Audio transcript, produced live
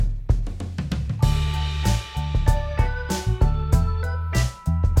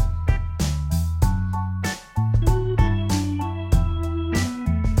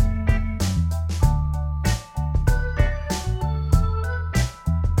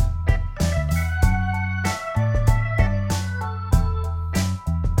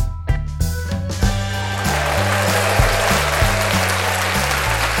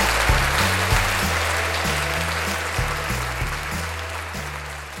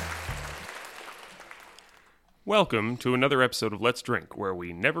Welcome to another episode of Let's Drink, where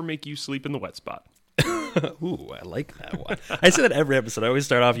we never make you sleep in the wet spot. Ooh, I like that one. I say that every episode. I always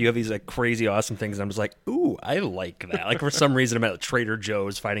start off, you have these like crazy awesome things, and I'm just like, ooh, I like that. Like for some reason, I'm at Trader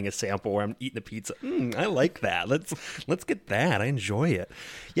Joe's finding a sample where I'm eating a pizza. I like that. Let's get that. I enjoy it.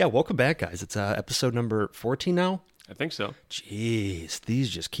 Yeah, welcome back, guys. It's episode number 14 now. I think so. Jeez, these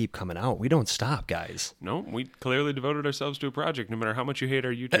just keep coming out. We don't stop, guys. No, we clearly devoted ourselves to a project, no matter how much you hate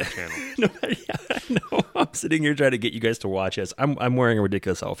our YouTube channel. Yeah, I know. I'm sitting here trying to get you guys to watch us. I'm wearing a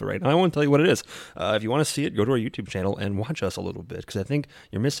ridiculous outfit right now. I won't tell you what it is. If you want to see it, go to our YouTube channel and watch us a little bit, because I think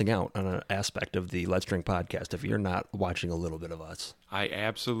you're missing out on an aspect of the Let's Drink podcast if you're not watching a little bit of us. I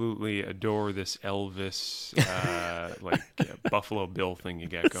absolutely adore this Elvis, Buffalo Bill thing you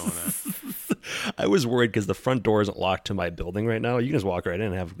got going on. I was worried because the front door isn't locked to my building right now. You can just walk right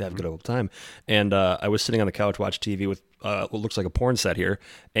in and have a good old time. And I was sitting on the couch watching TV with what looks like a porn set here,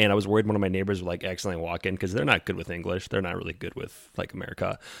 and I was worried one of my neighbors would like accidentally walk in because they're not good with English. They're not really good with like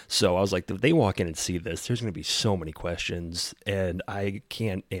America. So I was like, if they walk in and see this, there's going to be so many questions, and I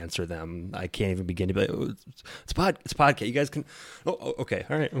can't answer them. I can't even begin to be like, oh, it's podcast. You guys can. Oh, okay,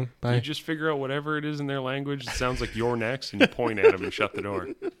 all right, bye. You just figure out whatever it is in their language. It sounds like you're next, and you point at them and shut the door.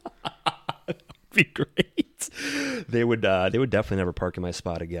 Be great. They would definitely never park in my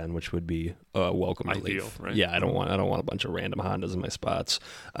spot again, which would be welcome relief. Ideal, right? Yeah, I don't want a bunch of random Hondas in my spots.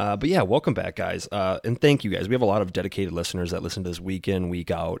 But yeah, welcome back, guys, and thank you guys. We have a lot of dedicated listeners that listen to this week in,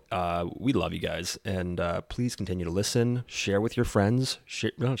 week out. We love you guys, and please continue to listen. Share with your friends.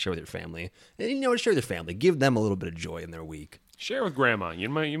 Share with your family, and share with your family. Give them a little bit of joy in their week. Share with Grandma. You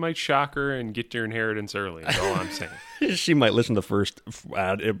might shock her and get your inheritance early. That's all I'm saying. She might listen to the first.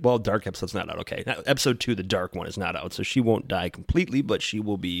 Dark episode's not out. Okay, episode 2, the dark one, is not out, so she won't die completely, but she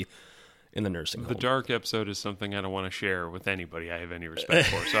will be in the nursing home. The dark episode is something I don't want to share with anybody I have any respect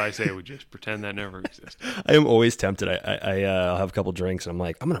for, so I say we just pretend that never exists. I am always tempted. I'll have a couple drinks, and I'm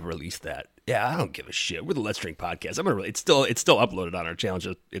like, I'm going to release that. Yeah, I don't give a shit. We're the Let's Drink podcast. It's still uploaded on our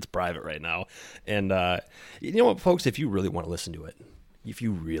channel. It's private right now. And you know what, folks? If you really want to listen to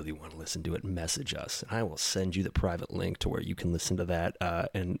it, message us, and I will send you the private link to where you can listen to that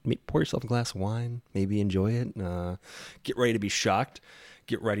and pour yourself a glass of wine, maybe enjoy it, get ready to be shocked,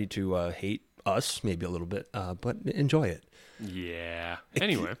 get ready to hate us maybe a little bit, but enjoy it. Yeah.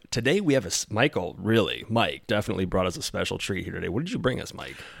 Anyway. Today we have Mike definitely brought us a special treat here today. What did you bring us,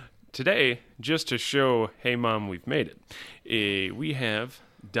 Mike? Today, just to show, hey, Mom, we've made it, we have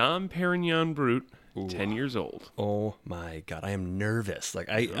Dom Perignon Brut, 10 years old. Oh, my God. I am nervous. Like,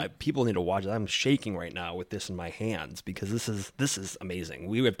 I people need to watch it. I'm shaking right now with this in my hands because this is amazing.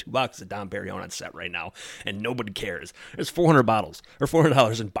 We have 2 boxes of Dom Perignon on set right now, and nobody cares. There's 400 bottles, or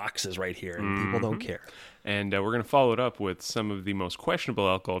 $400 in boxes right here, and people don't care. And we're going to follow it up with some of the most questionable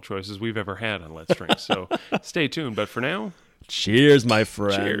alcohol choices we've ever had on Let's Drink. So stay tuned. But for now... Cheers, my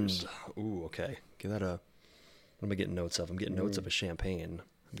friend. Cheers. Ooh, okay. Give that a... What am I getting notes of? I'm getting notes of a champagne.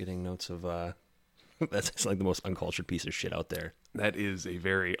 I'm getting notes of... That's like the most uncultured piece of shit out there. That is a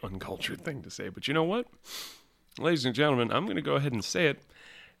very uncultured thing to say. But you know what? Ladies and gentlemen, I'm going to go ahead and say it.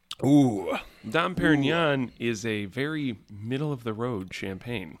 Ooh. Dom Perignon is a very middle-of-the-road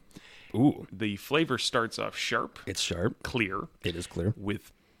champagne. Ooh. The flavor starts off sharp. It's sharp. Clear. It is clear.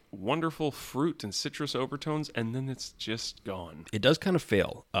 With wonderful fruit and citrus overtones, and then it's just gone. It does kind of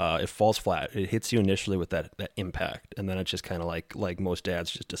fail. It falls flat. It hits you initially with that impact, and then it just kind of like most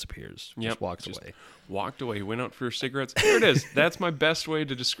dads just disappears. Yep, just walks away. Walked away. Went out for cigarettes. There it is. That's my best way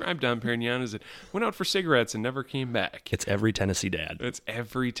to describe Dom Perignon, is it went out for cigarettes and never came back. It's every Tennessee dad. It's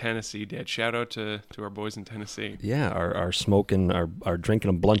every Tennessee dad. Shout out to our boys in Tennessee. Yeah, our smoking, our drinking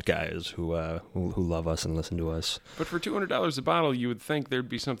and blunt guys who love us and listen to us. But for $200 a bottle, you would think there'd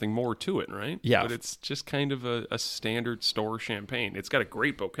be something more to it, right? Yeah. But it's just kind of a standard store champagne. It's got a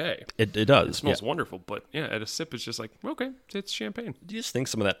great bouquet. It does. It smells wonderful, but yeah, at a sip, it's just like, okay, it's champagne. Do you just think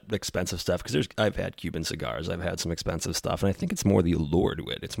some of that expensive stuff, because I've had Cuban cigars, I've had some expensive stuff, and I think it's more the allure to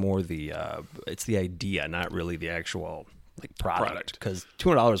it. It's more the idea, not really the actual like product. Because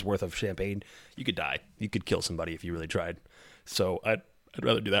 $200 worth of champagne, you could die. You could kill somebody if you really tried. So I'd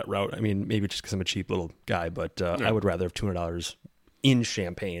rather do that route. I mean, maybe just because I'm a cheap little guy, but I would rather have $200 in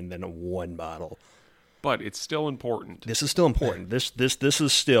champagne than one bottle. But it's still important. This is still important. This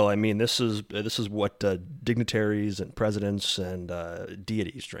is still. I mean, this is what dignitaries and presidents and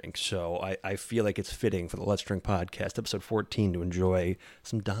deities drink. So I feel like it's fitting for the Let's Drink podcast, episode 14, to enjoy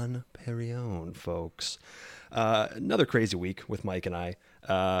some Dom Perignon, folks. Another crazy week with Mike and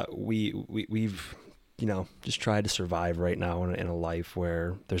I. We've just tried to survive right now in a life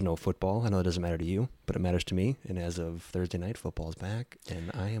where there's no football. I know it doesn't matter to you, but it matters to me. And as of Thursday night, football is back,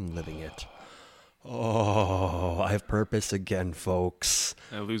 and I am living it. Oh, I have purpose again, folks.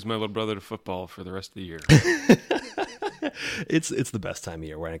 I lose my little brother to football for the rest of the year. It's the best time of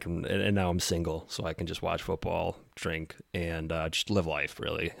year where I can, and now I'm single, so I can just watch football, drink, and just live life,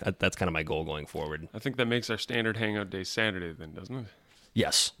 really. That's kind of my goal going forward. I think that makes our standard hangout day Saturday then, doesn't it?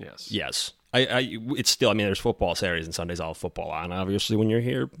 Yes. Yes. Yes. It's still, I mean, there's football Saturdays and Sundays, all football on, obviously, when you're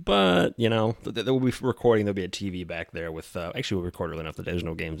here. But, you know, we'll be recording. There'll be a TV back there with, actually, we'll record early enough that there's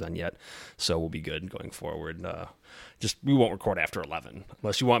no games on yet. So we'll be good going forward. We won't record after 11.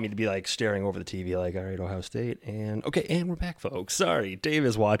 Unless you want me to be, like, staring over the TV, like, all right, Ohio State. And, okay, and we're back, folks. Sorry. Dave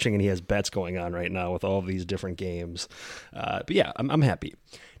is watching, and he has bets going on right now with all of these different games. But, yeah, I'm happy.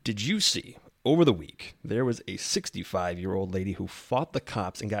 Did you see... Over the week, there was a 65-year-old lady who fought the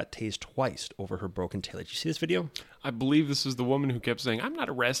cops and got tased twice over her broken tail. Did you see this video? I believe this is the woman who kept saying, "I'm not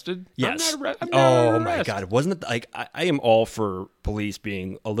arrested. Yes. I'm not arrested. Oh, my God. Wasn't it like, I am all for police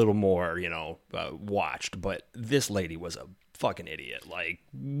being a little more, watched, but this lady was a fucking idiot. Like,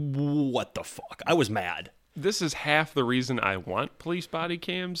 what the fuck? I was mad. This is half the reason I want police body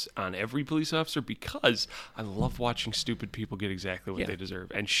cams on every police officer, because I love watching stupid people get exactly what they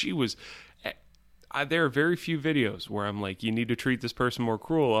deserve. And she was... there are very few videos where I'm like, you need to treat this person more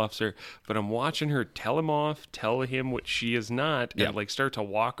cruel, officer. But I'm watching her tell him off, tell him what she is not, and like start to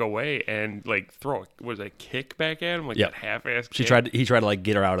walk away and like throw a kick back at him, like that half-ass kick. He tried to like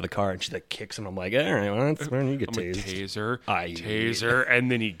get her out of the car, and she like kicks him. I'm like, all right, well, that's when you get tased. Taser,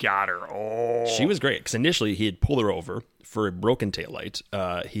 and then he got her. Oh, she was great because initially he had pulled her over for a broken taillight.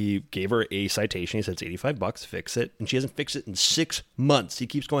 He gave her a citation. He said it's $85, fix it, and she hasn't fixed it in 6 months. He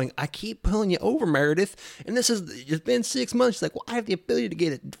keeps going, I keep pulling you over, Meredith, and it's been 6 months. She's like, well, I have the ability to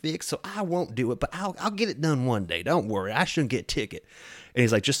get it fixed, so I won't do it, but I'll get it done one day. Don't worry, I shouldn't get a ticket. And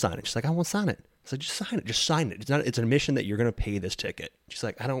he's like, just sign it. She's like, I won't sign it. He's like, just sign it. It's an admission that you're going to pay this ticket. She's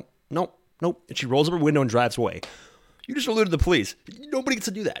like, nope. And she rolls up her window and drives away. You just alluded to the police. Nobody gets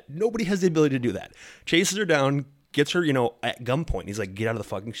to do that. Nobody has the ability to do that. Chases her down, gets her, at gunpoint. He's like, get out of the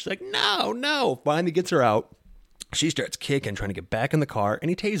fucking... She's like, no. Finally gets her out. She starts kicking, trying to get back in the car, and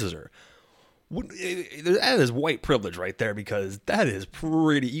he tases her. That is white privilege right there, because that is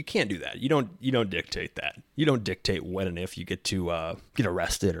pretty... You can't do that. You don't dictate that. You don't dictate when and if you get to get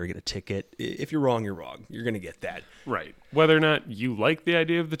arrested or get a ticket. If you're wrong, you're wrong. You're going to get that. Right. Whether or not you like the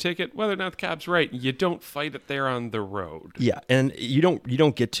idea of the ticket, whether or not the cop's right, you don't fight it there on the road. Yeah, and you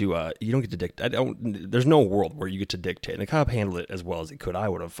don't get to dictate. There's no world where you get to dictate. And the cop handled it as well as he could. I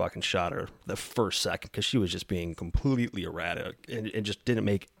would have fucking shot her the first second, because she was just being completely erratic and it just didn't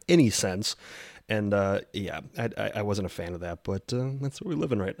make any sense. And I wasn't a fan of that, but that's where we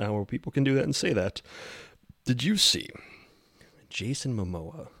live in right now, where people can do that and say that. Did you see Jason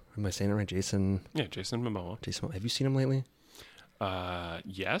Momoa? Am I saying it right? Jason? Yeah, Jason Momoa. Have you seen him lately?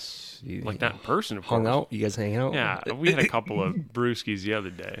 Yes. Like not in person, of hung course. out? You guys hang out? Yeah, we had a couple of brewskis the other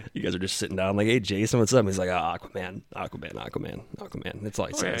day. You guys are just sitting down like, hey, Jason, what's up? He's like, Aquaman. That's all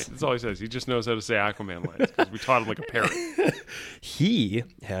he says. Yeah, that's all he says. He just knows how to say Aquaman lines, because we taught him like a parrot. He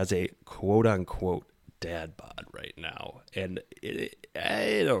has a quote-unquote dad bod right now, and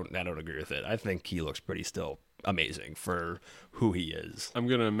I don't agree with it. I think he looks pretty still amazing for who he is. I'm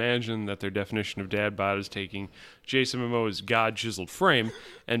going to imagine that their definition of dad bod is taking Jason Momoa's God-chiseled frame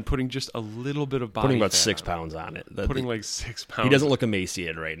and putting just a little bit of body putting about fat 6 on pounds on it. Putting like 6 pounds. He doesn't look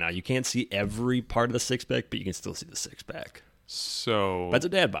emaciated right now. You can't see every part of the six-pack, but you can still see the six-pack. So that's a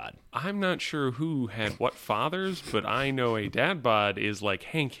dad bod. I'm not sure who had what fathers, but I know a dad bod is like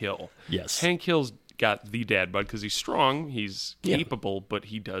Hank Hill. Yes. Hank Hill's got the dad bod because he's strong, he's capable, but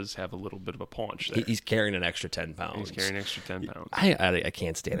he does have a little bit of a paunch there. He's carrying an extra 10 pounds. He's carrying an extra 10 pounds. I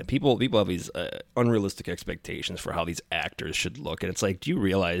can't stand it. People have these unrealistic expectations for how these actors should look, and it's like, do you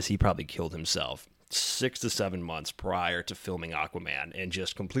realize he probably killed himself 6 to 7 months prior to filming Aquaman and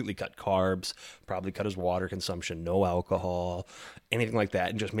just completely cut carbs, probably cut his water consumption, no alcohol, anything like that,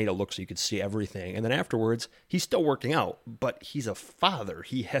 and just made it look so you could see everything. And then afterwards, he's still working out, but he's a father.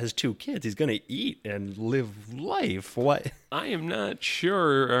 He has 2 kids. He's going to eat and live life. What? I am not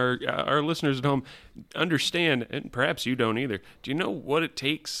sure our listeners at home understand, and perhaps you don't either. Do you know what it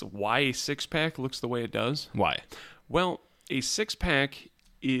takes, why a six-pack looks the way it does? Why? Well, a six-pack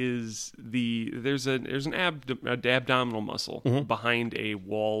is there's an abdominal muscle behind a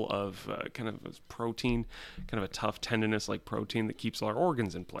wall of kind of a protein, kind of a tough tendinous like protein that keeps our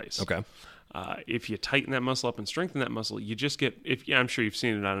organs in place. Okay. If you tighten that muscle up and strengthen that muscle, you just get, I'm sure you've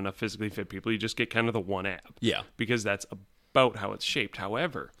seen it on enough physically fit people, you just get kind of the one ab. Yeah. Because that's about how it's shaped.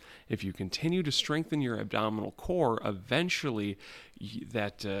 However, if you continue to strengthen your abdominal core, eventually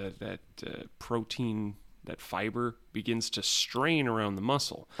that protein that fiber begins to strain around the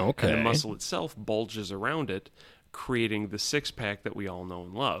muscle. Okay. And the muscle itself bulges around it, creating the six-pack that we all know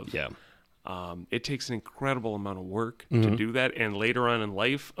and love. Yeah. It takes an incredible amount of work to do that, and later on in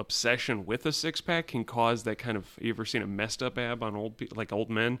life, obsession with a six-pack can cause that kind of. You ever seen a messed up ab on old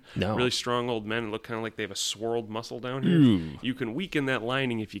men? No. Really strong old men look kind of like they have a swirled muscle down here. You can weaken that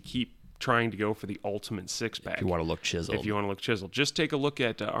lining if you keep trying to go for the ultimate six-pack. If you want to look chiseled. If you want to look chiseled. Just take a look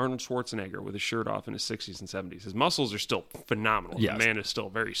at Arnold Schwarzenegger with his shirt off in his 60s and 70s. His muscles are still phenomenal. Yes. The man is still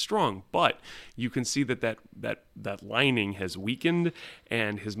very strong, but you can see that lining has weakened,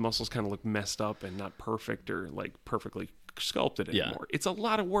 and his muscles kind of look messed up and not perfect or like perfectly sculpted anymore. It's a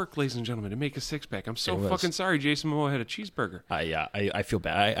lot of work, ladies and gentlemen, to make a six-pack. I'm so fucking sorry Jason Momoa had a cheeseburger. I feel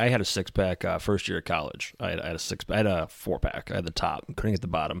bad. I had a six-pack first year of college. I had a six-pack. I had a four-pack. I had the top. Couldn't get the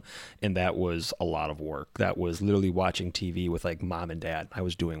bottom. And that was a lot of work. That was literally watching TV with like mom and dad. I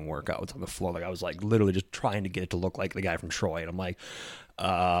was doing workouts on the floor. Like I was like literally just trying to get it to look like the guy from Troy. And I'm like,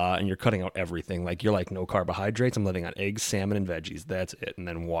 and you're cutting out everything. Like you're like no carbohydrates. I'm living on eggs, salmon, and veggies. That's it. And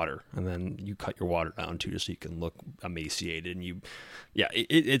then water. And then you cut your water down too, so you can look emaciated. And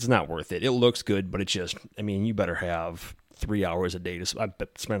it's not worth it. It looks good, but it's just, I mean, you better have 3 hours a day to spend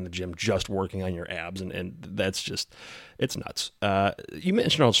in the gym just working on your abs, and that's just, it's nuts. You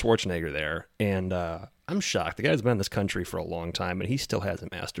mentioned Arnold Schwarzenegger there, and I'm shocked. The guy's been in this country for a long time, and he still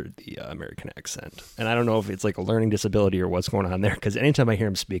hasn't mastered the American accent. And I don't know if it's like a learning disability or what's going on there, because anytime I hear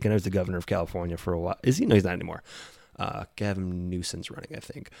him speak, and I was the governor of California for a while. Is he? No, he's not anymore. Gavin Newsom's running, I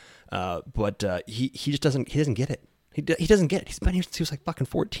think. But he just doesn't get it. He doesn't get it. He's been here since he was like fucking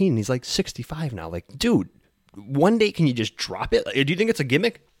 14. He's like 65 now. Like, dude, one day can you just drop it? Do you think it's a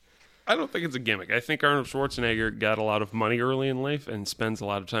gimmick? I don't think it's a gimmick. I think Arnold Schwarzenegger got a lot of money early in life and spends a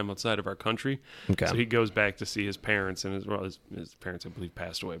lot of time outside of our country. Okay. So he goes back to see his parents, and his parents, I believe,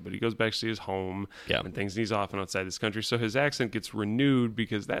 passed away. But he goes back to see his home and things, and he's often outside this country. So his accent gets renewed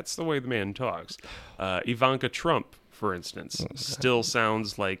because that's the way the man talks. Ivanka Trump, for instance, still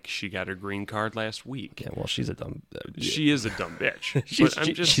sounds like she got her green card last week. Yeah, well, she's a dumb... She is a dumb bitch. she's but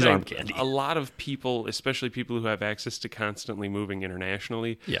I'm just she's saying, arm candy. a lot of people, especially people who have access to constantly moving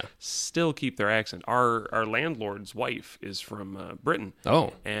internationally, still keep their accent. Our landlord's wife is from Britain.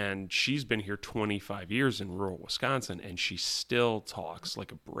 Oh. And she's been here 25 years in rural Wisconsin, and she still talks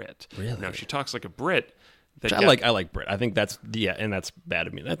like a Brit. Really? Now, she talks like a Brit... I like Brit. I think that's and that's bad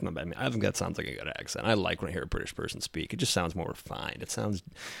of me. That's not bad of me. I think that sounds like a good accent. I like when I hear a British person speak. It just sounds more refined. It sounds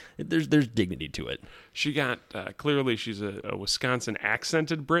there's dignity to it. She got clearly she's a Wisconsin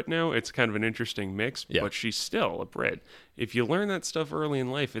accented Brit now. It's kind of an interesting mix, but she's still a Brit. If you learn that stuff early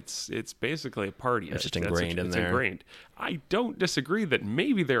in life, it's basically a party. It's just ingrained in there. Ingrained. I don't disagree that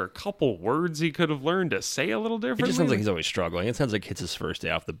maybe there are a couple words he could have learned to say a little differently. It just sounds like he's always struggling. It sounds like it's his first day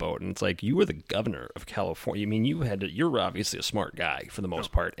off the boat, and it's like you were the governor of California. I mean, you're obviously a smart guy for the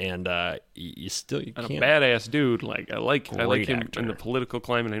most part, and you can't. A badass dude. Like I like him actor. in the political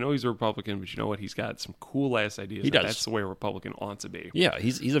climate. I know he's a Republican, but you know what? He's got some cool ass ideas. He does. That's the way a Republican ought to be. Yeah,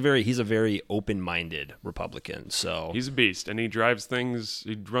 he's a very open-minded Republican. So he's a beast, and he drives things.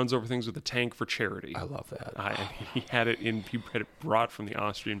 He runs over things with a tank for charity. I love that. He had it brought from the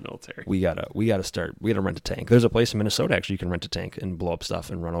Austrian military. We gotta rent a tank. There's a place in Minnesota actually you can rent a tank and blow up stuff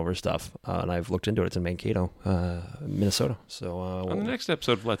and run over stuff. And I've looked into it. It's in Mankato, Minnesota. So on the next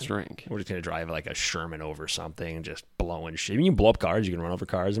episode of Let's Drink, we're just gonna drive like a Sherman over something and just blowing shit. I mean, you can blow up cars, you can run over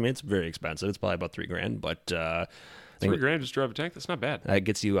cars. I mean, it's very expensive. It's probably about $3,000, but $3,000 just drive a tank. That's not bad. It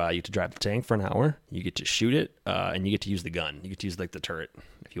gets you. You get to drive the tank for an hour. You get to shoot it, and you get to use the gun. You get to use like the turret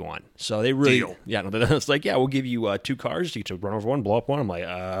if you want. So they really, Deal. yeah. No, it's like, yeah, we'll give you 2 cars. You get to run over one, blow up one. I'm like,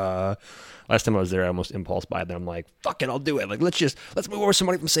 last time I was there, I almost impulse buy them. I'm like, fuck it, I'll do it. Like, let's move over some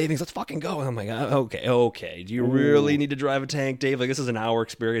money from savings. Let's fucking go. And I'm like, okay. Do you really need to drive a tank, Dave? Like, this is an hour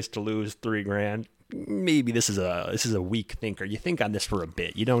experience to lose $3,000. Maybe this is a weak thinker. You think on this for a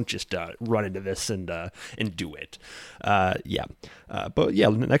bit. You don't just run into this and do it. But yeah,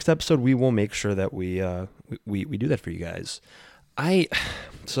 next episode we will make sure that we do that for you guys.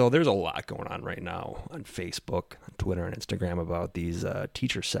 So there's a lot going on right now on Facebook, on Twitter, and Instagram about these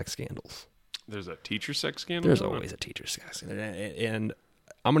teacher sex scandals. There's a teacher sex scandal. There's always a teacher sex scandal, and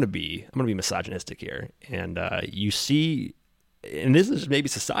I'm gonna be misogynistic here, and you see. And this is maybe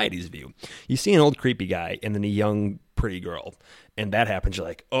society's view. You see an old creepy guy and then a young pretty girl, and that happens. You're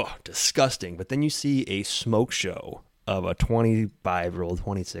like, oh, disgusting. But then you see a smoke show of a 25-year-old,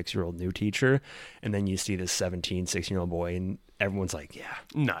 26-year-old new teacher, and then you see this 17, 16-year-old boy, and everyone's like, yeah,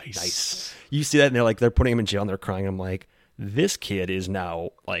 nice. You see that, and they're putting him in jail, and they're crying. I'm like, This kid is now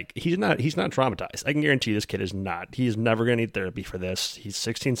like he's not traumatized. I can guarantee this kid is not. He is never going to need therapy for this. He's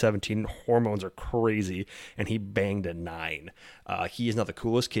 16, 17. Hormones are crazy, and he banged a 9. He is now the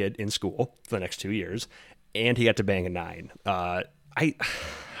coolest kid in school for the next 2 years, and he got to bang a 9. I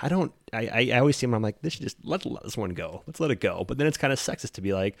always see him. I'm like, this should just let this one go. Let's let it go. But then it's kind of sexist to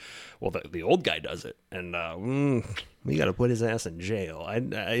be like, well, the old guy does it, and we got to put his ass in jail. I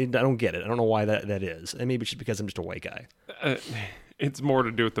don't get it. I don't know why that is. And maybe it's just because I'm just a white guy. It's more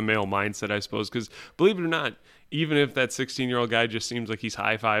to do with the male mindset, I suppose. Because believe it or not, even if that 16-year-old guy just seems like he's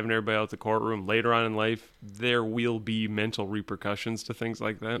high-fiving everybody out the courtroom, later on in life, there will be mental repercussions to things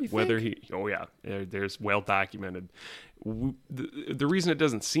like that. There's well documented. The reason it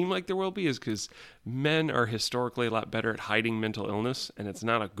doesn't seem like there will be is because men are historically a lot better at hiding mental illness, and it's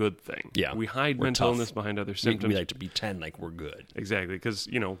not a good thing. Yeah, we hide mental illness behind other symptoms. We like to pretend like we're good. Exactly, because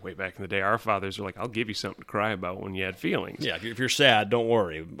way back in the day, our fathers were like, "I'll give you something to cry about when you had feelings." Yeah, if you're sad, don't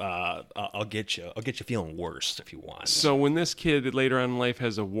worry. I'll get you feeling worse if you want. So when this kid later on in life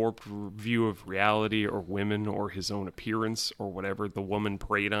has a warped view of reality or women or his own appearance or whatever the woman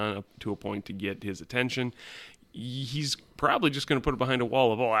preyed on up to a point to get his attention, he's probably just going to put it behind a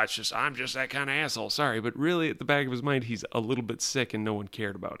wall of, I'm just that kind of asshole. Sorry, but really at the back of his mind, he's a little bit sick and no one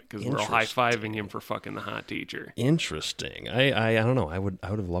cared about it because we're all high-fiving him for fucking the hot teacher. Interesting. I don't know. I would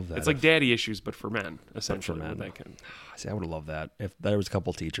have loved that. It's like daddy issues, but for men, essentially. For men. See, I would have loved that. If there was a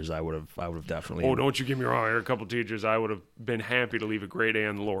couple teachers, I would have definitely. Oh, don't you get me wrong. There are a couple teachers I would have been happy to leave a grade A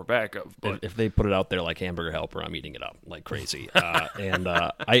on the lower back of. But if they put it out there like Hamburger Helper, I'm eating it up like crazy.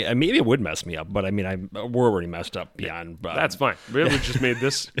 I maybe it would mess me up, but I mean, we're already messed up beyond. That's fine. Really, just made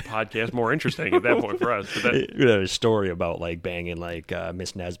this podcast more interesting at that point for us. But we had a story about like banging like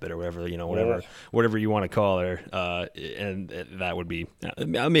Miss Nesbitt or whatever, whatever you want to call her, and that would be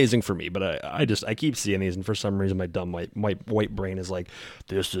amazing for me. But I keep seeing these, and for some reason, my dumb white brain is like,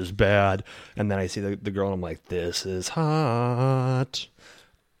 this is bad, and then I see the girl, and I'm like, this is hot.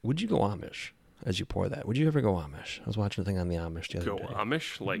 Would you go Amish? As you pour that, would you ever go Amish? I was watching a thing on the Amish the other day. Go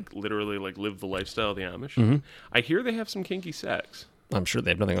Amish? Like literally like live the lifestyle of the Amish? Mm-hmm. I hear they have some kinky sex. I'm sure they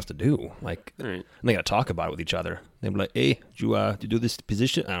have nothing else to do. Like, right. And they got to talk about it with each other. They'd be like, hey, did you do this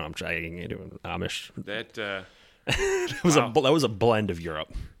position? I don't know, I'm trying to do Amish. That that was a blend of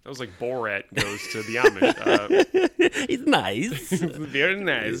Europe. That was like Borat goes to the Amish. He's nice. Very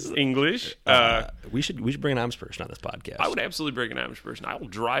nice. English. We should bring an Amish person on this podcast. I would absolutely bring an Amish person. I will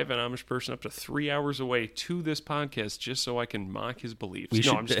drive an Amish person up to 3 hours away to this podcast just so I can mock his beliefs.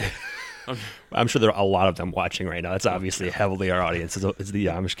 I'm sure there are a lot of them watching right now. That's obviously heavily our audience. It's the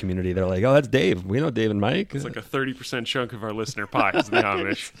Amish community. They're like, oh, that's Dave. We know Dave and Mike. It's like a 30% chunk of our listener pie is the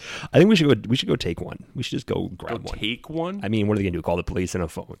Amish. I think we should go take one. We should just go grab one. Take one? I mean, what are they going to do? Call the police on our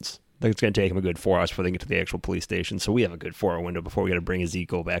phones? It's going to take them a good 4 hours before they get to the actual police station. So we have a good 4 hour window before we got to bring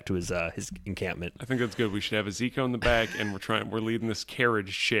Ezekiel back to his encampment. I think that's good. We should have Ezekiel in the back, and we're leading this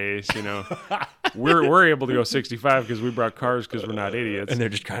carriage chase. We're able to go 65 because we brought cars because we're not idiots. And they're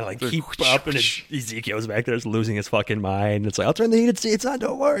just kind of like keep up, and Ezekiel's back there just losing his fucking mind. It's like, I'll turn the heated seats on.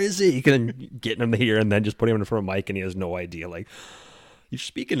 Don't worry, Ezekiel. And then getting him here, and then just putting him in front of a mic, and he has no idea. Like, you're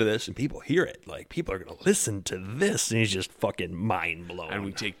speaking to this and people hear it. Like, people are going to listen to this, and he's just fucking mind blown. And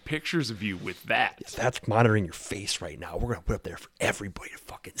we take pictures of you with that. Yeah, that's monitoring your face right now. We're going to put up there for everybody to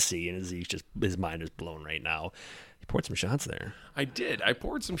fucking see. And his mind is blown right now. You poured some shots there. I did. I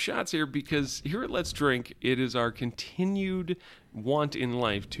poured some shots here because here at Let's Drink, it is our continued want in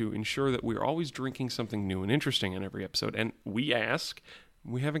life to ensure that we're always drinking something new and interesting in every episode. And we ask...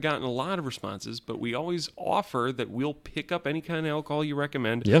 We haven't gotten a lot of responses, but we always offer that we'll pick up any kind of alcohol you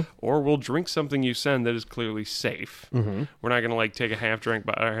recommend, or we'll drink something you send that is clearly safe. Mm-hmm. We're not going to like take a half-drunk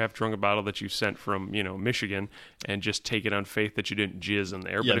bottle that you sent from Michigan and just take it on faith that you didn't jizz in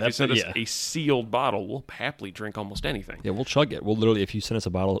there. But if you send us a sealed bottle, we'll happily drink almost anything. Yeah, we'll chug it. We'll literally, if you send us a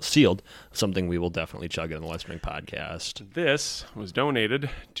bottle sealed, something we will definitely chug it on the Let's Drink podcast. This was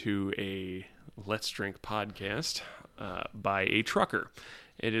donated to a Let's Drink podcast by a trucker.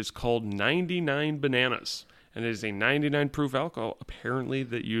 It is called 99 Bananas, and it is a 99 proof alcohol, apparently,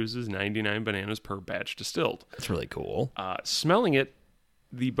 that uses 99 bananas per batch distilled. That's really cool. Smelling it,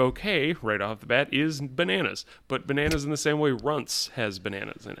 the bouquet, right off the bat, is bananas, but bananas in the same way Runts has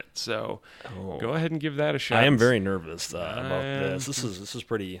bananas in it. So go ahead and give that a shot. I am very nervous about this. This is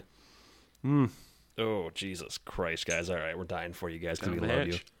pretty... Oh, Jesus Christ, guys. All right, we're dying for you guys because we love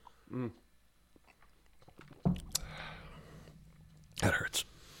you. That hurts.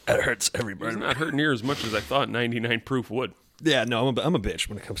 That hurts everybody. It's not hurting near as much as I thought 99 proof would. Yeah, no, I'm a bitch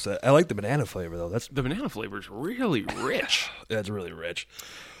when it comes to that. I like the banana flavor, though. The banana flavor is really rich. That's really rich.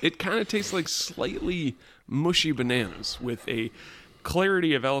 It kind of tastes like slightly mushy bananas with a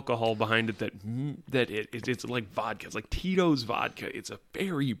clarity of alcohol behind it it's like vodka. It's like Tito's vodka. It's a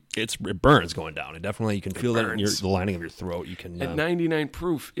very... It burns going down. It definitely, you can feel that in the lining of your throat. You can... At 99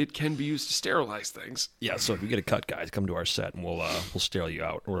 proof, it can be used to sterilize things. Yeah, so if you get a cut, guys, come to our set and we'll sterilize you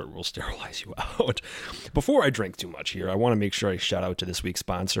out, or we'll sterilize you out. Before I drink too much here, I want to make sure I shout out to this week's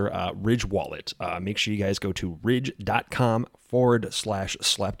sponsor, Ridge Wallet. Make sure you guys go to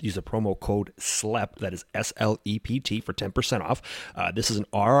ridge.com/slept. Use the promo code SLEPT, that is SLEPT, for 10% off. This is an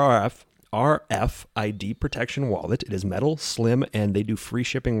RFID protection wallet. It is metal, slim, and they do free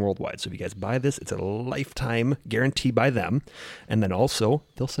shipping worldwide. So if you guys buy this, it's a lifetime guarantee by them. And then also,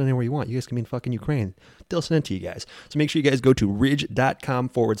 they'll send it anywhere you want. You guys can be in fucking Ukraine. They'll send it to you guys. So make sure you guys go to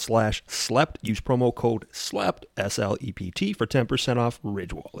ridge.com/slept. Use promo code SLEPT, SLEPT, for 10% off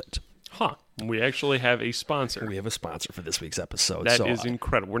Ridge Wallet. Huh. We actually have a sponsor. We have a sponsor for this week's episode. That is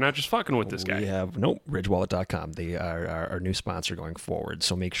incredible. We're not just fucking with this guy. We have, ridgewallet.com. They are our new sponsor going forward.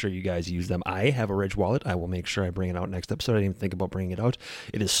 So make sure you guys use them. I have a Ridge Wallet. I will make sure I bring it out next episode. I didn't even think about bringing it out.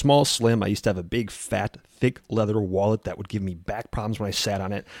 It is small, slim. I used to have a big, fat, thick leather wallet that would give me back problems when I sat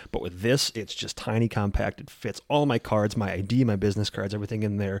on it. But with this, it's just tiny, compact. It fits all my cards, my ID, my business cards, everything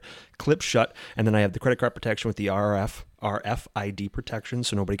in there, clip shut. And then I have the credit card protection with the RFID protection,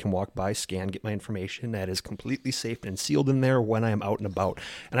 so nobody can walk by, scan, get my information. That is completely safe and sealed in there when I am out and about,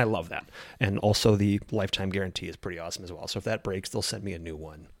 and I love that. And also the lifetime guarantee is pretty awesome as well. So if that breaks, they'll send me a new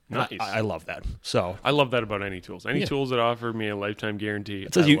one. Nice. I love that. So I love that about any tools. Any tools that offer me a lifetime guarantee.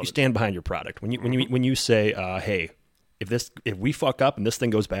 It says you stand behind your product. When you say, hey, if we fuck up and this thing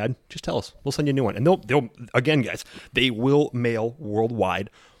goes bad, just tell us. We'll send you a new one. And they'll again, guys, they will mail worldwide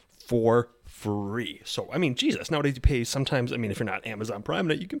for free. So, I mean, Jesus, nowadays you pay sometimes, I mean, if you're not Amazon Prime,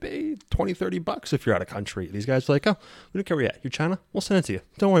 you can pay $20-$30 if you're out of country. These guys are like, oh, we don't care where you're at. You're China? We'll send it to you.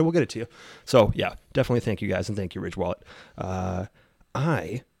 Don't worry, we'll get it to you. So, yeah, definitely thank you guys, and thank you, Ridge Wallet. I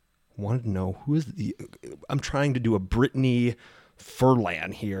wanted to know I'm trying to do a Brittany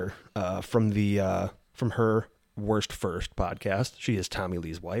Furlan here from her Worst First podcast. She is Tommy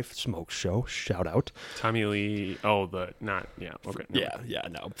Lee's wife. Smoke Show. Shout out. Tommy Lee. Oh, okay. No. No.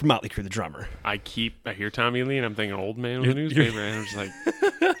 From Motley Crue, the drummer. I hear Tommy Lee and I'm thinking old man with a newspaper, and I'm just like,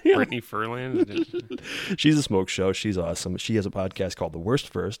 Brittany Furlan. She's a Smoke Show. She's awesome. She has a podcast called The Worst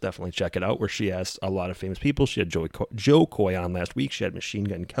First. Definitely check it out, where she asks a lot of famous people. She had Joe Coy on last week. She had Machine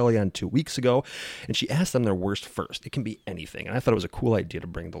Gun Kelly on 2 weeks ago, and she asked them their worst first. It can be anything, and I thought it was a cool idea to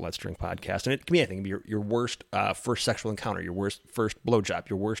bring the Let's Drink podcast, and it can be anything. It can be your worst first sexual encounter, your worst first blowjob,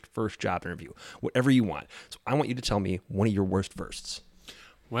 your worst first job interview, whatever you want. So I want you to tell me one of your worst firsts.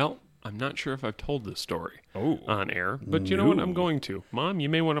 Well, I'm not sure if I've told this story on air, but you know what? I'm going to. Mom, you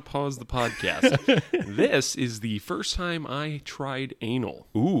may want to pause the podcast. This is the first time I tried anal.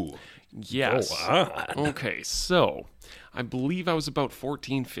 Ooh. Yes. Go on. Okay, so I believe I was about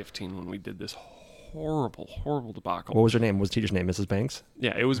 14, 15 when we did this horrible debacle. What was her name? What was the teacher's name? Mrs. Banks?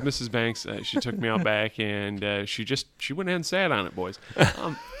 Yeah, it was Mrs. Banks. She took me out back, and she went ahead and sat on it, boys.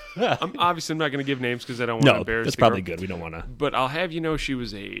 I'm obviously not going to give names because I don't want to embarrass that's the probably girl. good. We don't want to. But I'll have you know she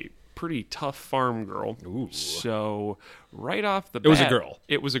was a pretty tough farm girl. Ooh. So right off the bat... It was a girl.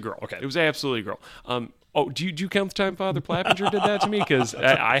 It was a girl. Okay. It was absolutely a girl. Do you count the time Father Plappinger did that to me? Because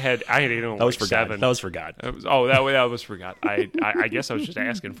I had anal that was like for 7. God. That was for God. That was for God. I guess I was just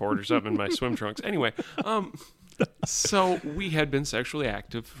asking for it or something in my swim trunks. Anyway, so we had been sexually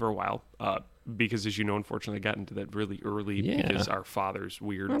active for a while. Because, as you know, unfortunately, I got into that really early because our father's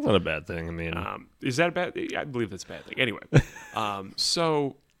weird. That's not a bad thing. I mean, is that a bad thing? I believe that's a bad thing. Anyway,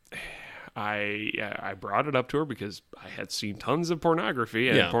 so I brought it up to her because I had seen tons of pornography,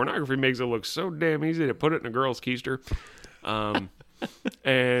 and pornography makes it look so damn easy to put it in a girl's keister.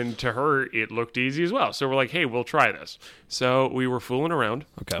 And to her, it looked easy as well. So we're like, hey, we'll try this. So we were fooling around.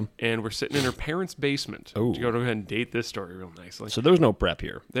 Okay. And we're sitting in her parents' basement. Ooh. To go ahead and date this story real nicely. So there was no prep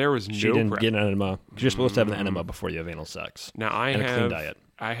here. There was no prep. She didn't get an enema. You're supposed to have an enema before you have anal sex. Now, a clean diet.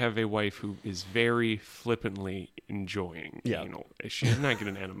 I have a wife who is very flippantly enjoying anal. She's not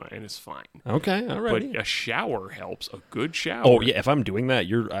getting an enema, and it's fine. Okay, all right. But a shower helps. A good shower. Oh yeah, if I'm doing that,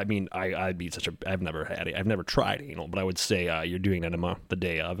 I'd be I've never had it. I've never tried anal, but I would say you're doing enema the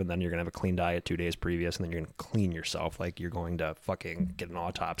day of, and then you're gonna have a clean diet 2 days previous, and then you're gonna clean yourself like you're going to fucking get an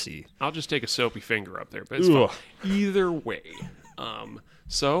autopsy. I'll just take a soapy finger up there, but it's fine. Either way.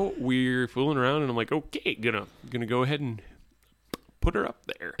 So we're fooling around, and I'm like, okay, gonna go ahead and put her up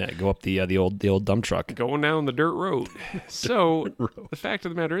there. Yeah, go up the old dump truck. Going down the dirt road. So the fact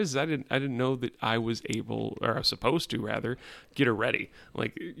of the matter is I didn't know that I was able, or I was supposed to rather, get her ready.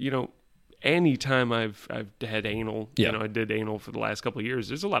 Like, anytime I've had anal, I did anal for the last couple of years,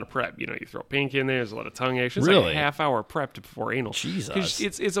 there's a lot of prep. You throw pink in there, there's a lot of tongue action. It's really? like a half-hour prep before anal. Jesus. 'Cause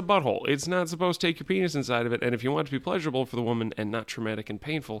it's a butthole. It's not supposed to take your penis inside of it, and if you want it to be pleasurable for the woman and not traumatic and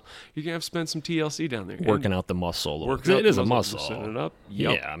painful, you're going to have to spend some TLC down there. Working out the muscle. Working out it is the a muscle. Setting it up.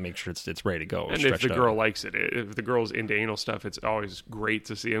 Yeah, make sure it's ready to go. And if the girl likes it, if the girl's into anal stuff, it's always great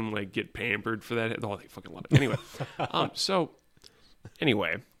to see them get pampered for that. Oh, they fucking love it.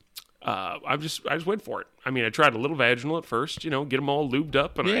 Anyway, I just went for it. I mean, I tried a little vaginal at first, get them all lubed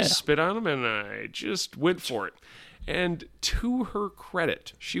up, and I spit on them, and I just went for it. And to her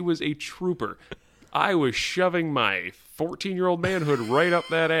credit, she was a trooper. I was shoving my 14-year-old manhood right up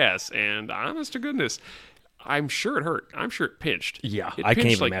that ass, and honest to goodness, I'm sure it hurt. I'm sure it pinched. Yeah, it I can't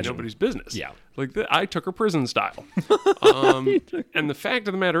pinched even like imagine. nobody's business. Yeah, I took her prison style. And the fact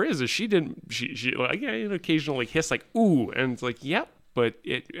of the matter is she didn't. She occasionally hiss like ooh, and it's like yep, but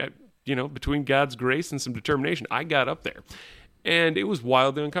it. Between God's grace and some determination, I got up there. And it was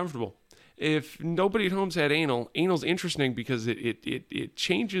wildly uncomfortable. If nobody at home's had anal's interesting because it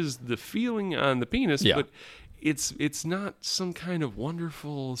changes the feeling on the penis, but it's not some kind of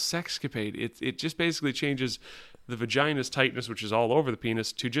wonderful sexcapade. It just basically changes the vagina's tightness, which is all over the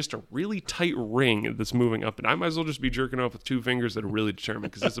penis, to just a really tight ring that's moving up. And I might as well just be jerking off with two fingers that are really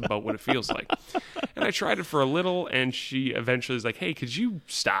determined because that's about what it feels like. And I tried it for a little, and she eventually is like, hey, could you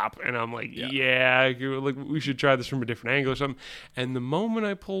stop? And I'm like, yeah, we should try this from a different angle or something. And the moment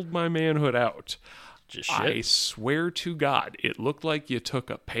I pulled my manhood out, I swear to God, it looked like you took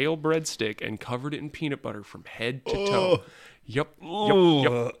a pale breadstick and covered it in peanut butter from head to toe. Yep.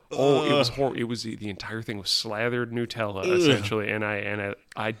 Oh, it was horrible. It was the entire thing was slathered Nutella essentially, and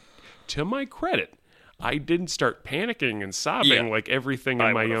I, to my credit, I didn't start panicking and sobbing like everything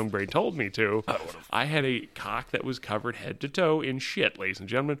in my young brain told me to. I had a cock that was covered head to toe in shit, ladies and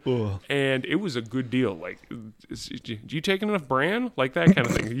gentlemen, and it was a good deal. Like, do you taking enough bran? Like that kind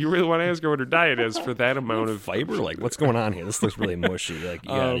of thing. You really want to ask her what her diet is for that amount of fiber? Like, what's going on here? This looks really mushy. Like,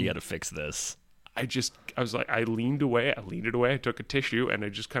 you got to fix this. I leaned away. I took a tissue and I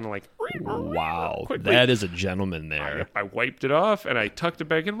just kind of wow, quickly. That is a gentleman there. I wiped it off and I tucked it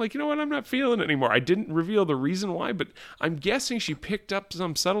back in. I'm like, you know what? I'm not feeling it anymore. I didn't reveal the reason why, but I'm guessing she picked up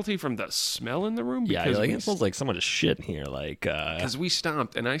some subtlety from the smell in the room. Because it smells like someone just shit in here. Because we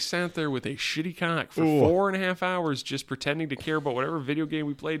stomped and I sat there with a shitty cock for 4.5 hours just pretending to care about whatever video game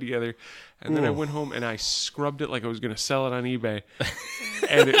we played together. And then I went home and I scrubbed it like I was going to sell it on eBay.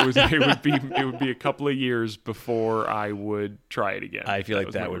 And it would be a couple of years before I would try it again. I feel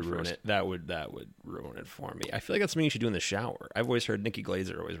like that would ruin it. That would ruin it for me. I feel like that's something you should do in the shower. I've always heard Nikki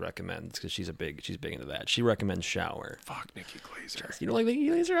Glaser always recommends, because she's big into that. She recommends shower. Fuck Nikki Glaser. You don't like Nikki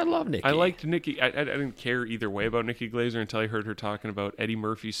Glaser? I love Nikki. I liked Nikki. I didn't care either way about Nikki Glaser until I heard her talking about Eddie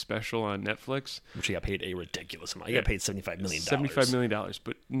Murphy's special on Netflix. Which he got paid a ridiculous amount. He got paid $75 million. $75 million.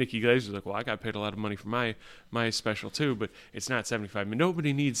 But Nikki Glaser's like, well, I got paid a lot of money for my special too, but it's not $75 million.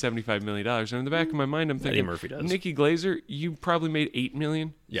 Nobody needs $75 million. And in the back of my mind, I'm thinking, Eddie Murphy does. Nikki Glaser, you probably made $8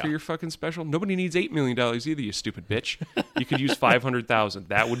 million for your fucking special. Nobody needs $8 million either, you stupid bitch. You could use $500,000.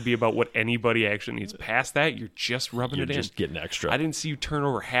 That would be about what anybody actually needs. Past that, you're just rubbing it in. You're just getting extra. I didn't see you turn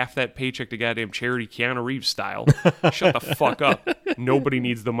over half that paycheck to goddamn charity Keanu Reeves style. Shut the fuck up. Nobody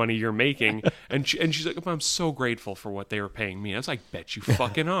needs the money you're making. And she's like, I'm so grateful for what they were paying me. I was like, bet you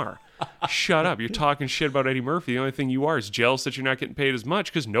fucking are. Shut up. You're talking shit about Eddie Murphy. The only thing you are is jealous that you're not getting paid as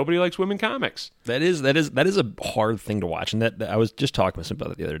much because nobody likes women comics. That is a hard thing to watch. And that I was just talking with somebody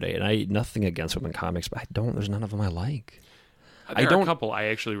about it the other day, and nothing against women comics, but there's none of them I like. There are a couple I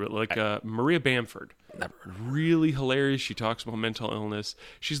actually really like. Maria Bamford. Really hilarious. She talks about mental illness.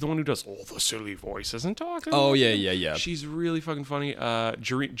 She's the one who does all the silly voices and talking. Oh, yeah. She's really fucking funny.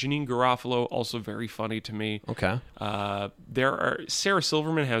 Janine Garofalo, also very funny to me. Okay. Sarah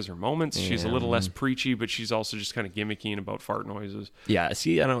Silverman has her moments. She's a little less preachy, but she's also just kind of gimmicky and about fart noises. Yeah,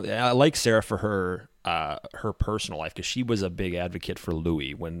 see, I like Sarah for her personal life, because she was a big advocate for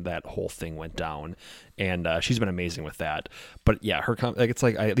Louis when that whole thing went down, and she's been amazing with that. But yeah, it's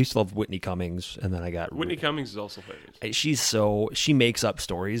like I at least love Whitney Cummings, and then I got Whitney Cummings is also famous. She makes up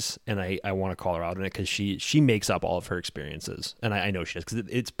stories, and I want to call her out on it, because she makes up all of her experiences, and I know she does, because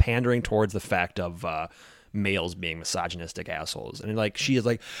it's pandering towards the fact of males being misogynistic assholes. And like she is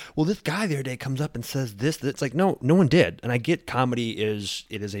like, well, this guy the other day comes up and says this. It's like, no one did. And I get comedy is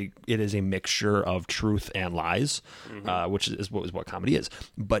a mixture of truth and lies, which is what comedy is.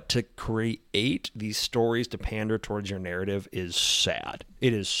 But to create these stories to pander towards your narrative is sad.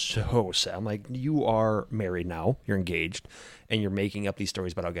 It is so sad. I'm like, you are married now, you're engaged, and you're making up these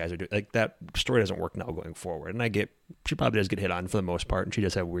stories about how guys are doing. Like, that story doesn't work now going forward. And I get, she probably does get hit on for the most part, and she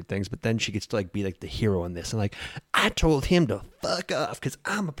does have weird things, but then she gets to like be like the hero in this, and like, I told him to fuck off because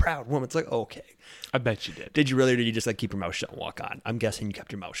I'm a proud woman. It's like, okay. I bet you did. Did you really, or did you just like keep your mouth shut and walk on? I'm guessing you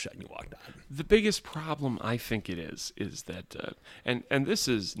kept your mouth shut and you walked on. The biggest problem I think it is that, and this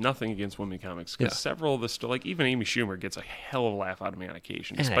is nothing against women comics, because several of the, like even Amy Schumer gets a hell of a laugh out of me on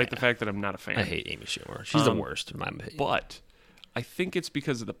occasion, despite the fact that I'm not a fan. I hate Amy Schumer. She's the worst in my opinion. But I think it's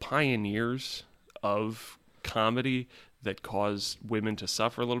because of the pioneers of comedy that cause women to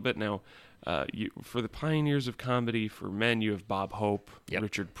suffer a little bit. Now, for the pioneers of comedy, for men, you have Bob Hope,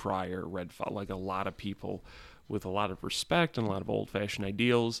 Richard Pryor, Red Fox, like a lot of people with a lot of respect and a lot of old-fashioned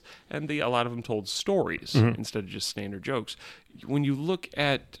ideals, and a lot of them told stories instead of just standard jokes. When you look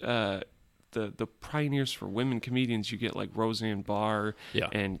at the pioneers for women comedians, you get like Roseanne Barr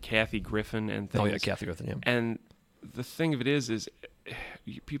and Kathy Griffin and things. Oh yeah, Kathy Griffin. Yeah. And the thing of it is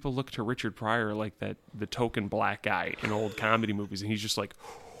people look to Richard Pryor like the token black guy in old comedy movies, and he's just like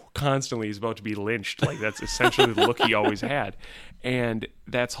constantly he's about to be lynched. Like that's essentially the look he always had, and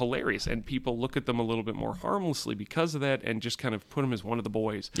that's hilarious. And people look at them a little bit more harmlessly because of that, and just kind of put him as one of the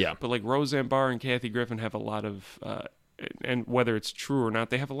boys. Yeah. But like Roseanne Barr and Kathy Griffin have a lot of. And whether it's true or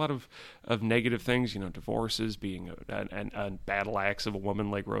not, they have a lot of negative things, divorces being a battle axe of a woman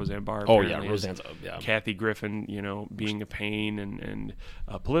like Roseanne Barr. Oh, yeah, Roseanne's Kathy Griffin, being a pain and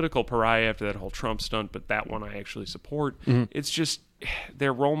a political pariah after that whole Trump stunt, but that one I actually support. It's just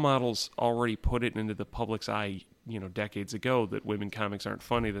their role models already put it into the public's eye, decades ago, that women comics aren't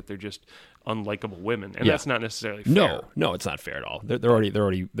funny, that they're just unlikable women, and that's not necessarily fair. No, it's not fair at all.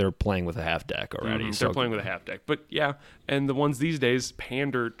 They're playing with a half deck already. They're playing with a half deck, but yeah, and the ones these days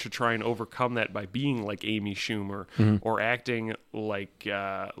pander to try and overcome that by being like Amy Schumer or acting like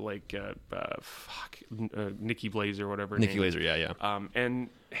Nikki Glaser or whatever. Nikki Glaser, yeah. And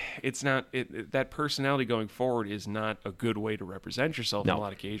it's not that personality going forward is not a good way to represent yourself on a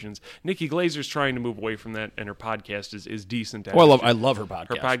lot of occasions. Nikki Glaser's trying to move away from that, and her podcast is decent. I love her podcast.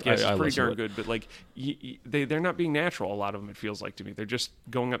 Her podcast is pretty darn good, but like they're not being natural. A lot of them, it feels like to me, they're just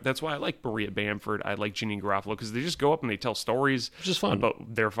going up. That's why I like Maria Bamford. I like Jeanine Garofalo, because they just go up and they tell stories, which is fun,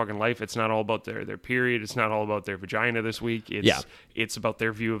 about their fucking life. It's not all about their period. It's not all about their vagina this week. It's about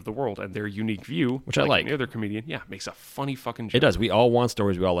their view of the world and their unique view, which I like. Any other comedian, makes a funny fucking joke. It does. We all want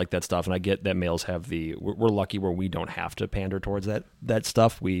stories. We all like that stuff, and I get that males have we're lucky where we don't have to pander towards that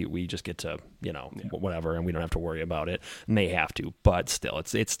stuff. We just get to whatever, and we don't have to worry about it. And they have to, but still,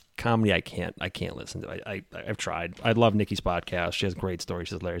 it's comedy. I can't listen to. I've tried. I love Nikki's podcast. She has great stories.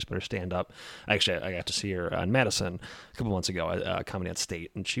 She's hilarious, but her stand up. Actually, I got to see her on Madison a couple months ago, Comedy on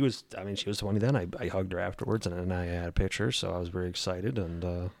State, and she was funny then. I hugged her afterwards, and then I had a picture, so I was very excited.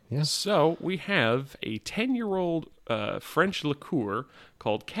 And So we have a 10-year-old French liqueur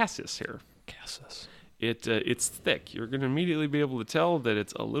called Cassis here. Cassis. It's thick. You're going to immediately be able to tell that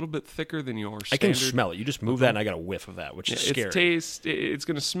it's a little bit thicker than your standard. I can smell it. You just move that, and I got a whiff of that, which is scary. It's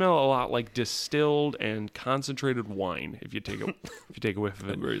going to smell a lot like distilled and concentrated wine if you take a whiff of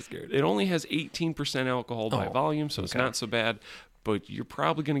it. I'm very scared. It only has 18% alcohol by volume, so it's not so bad. But you're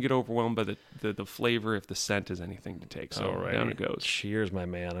probably going to get overwhelmed by the flavor if the scent is anything to take. So down it goes. Cheers, my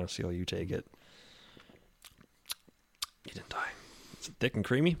man. I'll see how you take it. You didn't die. It's thick and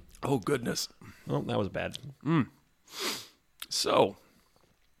creamy. Oh, goodness. Oh, that was bad. So,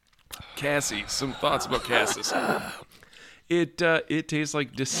 Cassie, some thoughts about Cassis. It tastes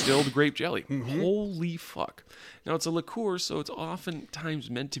like distilled grape jelly. Holy fuck. Now, it's a liqueur, so it's oftentimes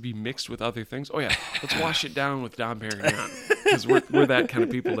meant to be mixed with other things. Oh, yeah. Let's wash it down with Dom Perignon, because we're that kind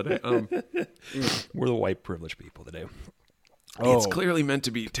of people today. We're the white privileged people today. It's clearly meant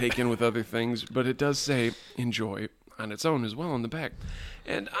to be taken with other things, but it does say enjoy on its own as well on the back.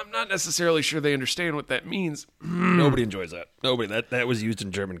 And I'm not necessarily sure they understand what that means. Nobody enjoys that. Nobody. That was used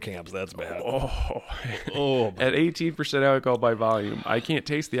in German camps. That's bad. At 18% alcohol by volume, I can't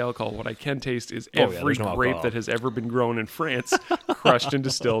taste the alcohol. What I can taste is every grape that has ever been grown in France crushed and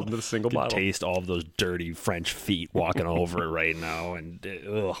distilled into a single bottle. Taste all of those dirty French feet walking over it right now, and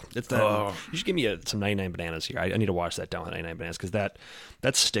it's that. You should give me some 99 bananas here. I need to wash that down with 99 bananas, because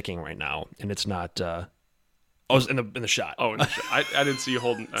that's sticking right now, and it's not. Oh, it was in the shot. Oh, I didn't see you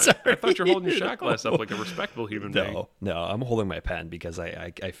holding. I thought you were holding your shot glass up like a respectable human being. No, I'm holding my pen because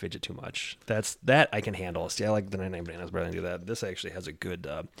I fidget too much. That I can handle. See, I like the 99 Bananas better than I do that. This actually has a good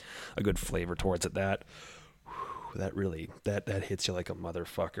flavor towards it. That really hits you like a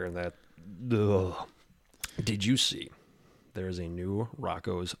motherfucker. And that, ugh. Did you see? There's a new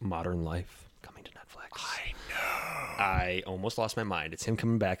Rocko's Modern Life coming to Netflix. I know. I almost lost my mind. It's him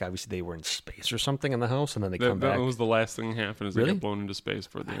coming back. Obviously, they were in space or something in the house, and then they come back. That was the last thing that happened. Is Really? they got blown into space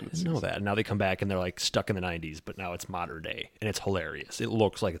for the end of the season. I know that. And now they come back, and they're like stuck in the 90s, but now it's modern day, and it's hilarious. It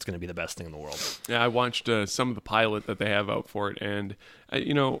looks like it's going to be the best thing in the world. Yeah, I watched some of the pilot that they have out for it, and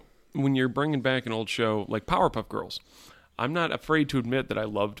when you're bringing back an old show like Powerpuff Girls, I'm not afraid to admit that I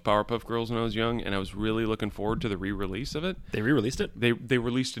loved Powerpuff Girls when I was young, and I was really looking forward to the re-release of it. They re-released it? They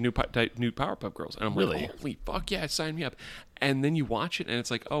released a new Powerpuff Girls, and I'm Really? like, holy fuck yeah, sign me up. And then you watch it, and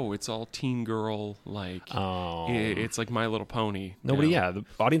it's like, oh, it's all teen girl, like, it's like My Little Pony. Nobody, yeah, the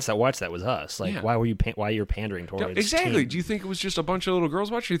audience that watched that was us. Like, Yeah. why you're pandering towards Exactly. teen? Do you think it was just a bunch of little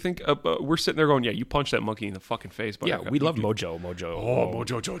girls watching? Do you think we're sitting there going, yeah, you punch that monkey in the fucking face? Yeah, Buttercup. we love You- Mojo. Oh,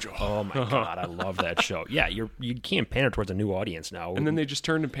 Mojo Jojo. Oh my god, I love that show. Yeah, you can't pander towards a new audience now. And then they just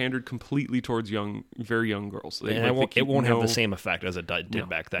turned and pandered completely towards very young girls. And it won't have the same effect as it did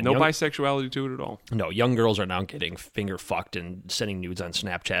back then. No bisexuality to it at all. No, young girls are now getting finger fucked and sending nudes on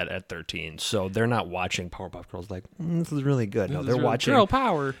Snapchat at 13. So they're not watching Powerpuff Girls like, this is really good. No, they're watching girl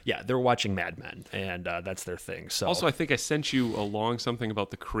power. Yeah, they're watching Mad Men, and that's their thing. So Also, I think I sent you along something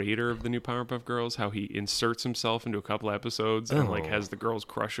about the creator of the new Powerpuff Girls, how he inserts himself into a couple episodes and like has the girls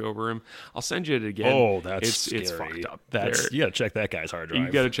crush over him. I'll send you it again. oh, that's it's scary. fucked up. You got to check that guy's hard drive.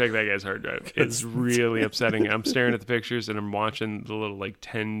 You got to check that guy's hard drive. It's really upsetting. I'm staring at the pictures and I'm watching the little like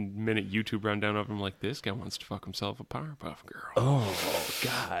 10-minute YouTube rundown of him. Like, this guy wants to fuck himself a Powerpuff Girl. Oh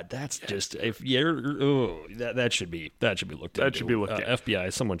God, that's just if you're that should be looked into. That should be looked at.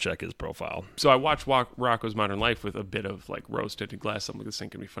 FBI, someone check his profile. So I watched Rocko's Modern Life with a bit of like rose-tinted glass. I'm like, this thing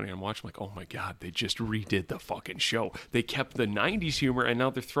can be funny. I'm watching like, oh my god, they just redid the fucking show. They kept the '90s humor and now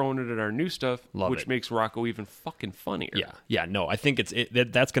they're throwing it at our new stuff, which makes Rocko even fucking funnier. Yeah. No, I think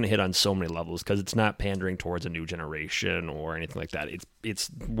that's going to hit on so many levels because it's not pandering towards a new generation or anything like that. It's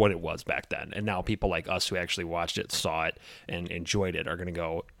what it was back then, and now people like us who actually watched it, saw it, and enjoyed it are going to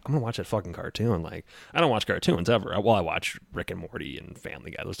go, I'm going to watch that fucking cartoon. Like, I don't watch cartoons ever. Well, I watch Rick and Morty and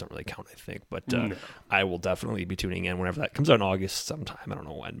Family Guy. Those don't really count, I think. But I will definitely be tuning in whenever that comes out in August sometime. I don't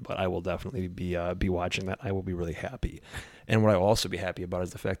know when, but I will definitely be watching that. I will be really happy. And what I will also be happy about is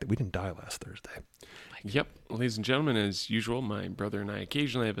the fact that we didn't die last Thursday. Yep. Ladies and gentlemen, as usual, my brother and I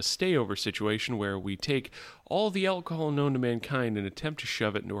occasionally have a stayover situation where we take all the alcohol known to mankind and attempt to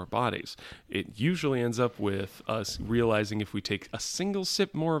shove it into our bodies. It usually ends up with us realizing if we take a single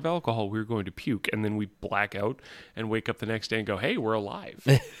sip more of alcohol, we're going to puke, and then we black out and wake up the next day and go, hey, we're alive.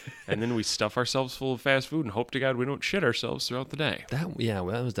 And then we stuff ourselves full of fast food and hope to God we don't shit ourselves throughout the day. That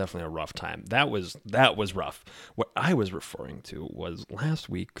was definitely a rough time. That was rough. What I was referring to was last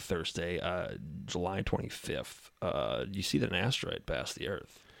week, Thursday, July 25th. You see that an asteroid passed the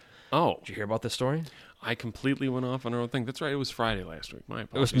Earth. Oh. Did you hear about this story? I completely went off on our own thing. That's right. It was Friday last week. My It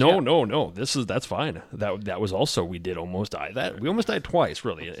was apologies. no. That's fine. That was also we did almost die. We almost died twice,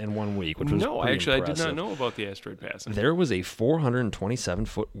 really, in 1 week, which was No, pretty actually, impressive. I did not know about the asteroid passing. There was a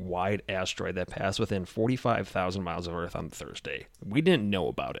 427-foot wide asteroid that passed within 45,000 miles of Earth on Thursday. We didn't know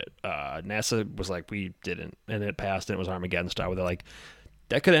about it. NASA was like, we didn't, and it passed, and it was Armageddon style. Where they're like,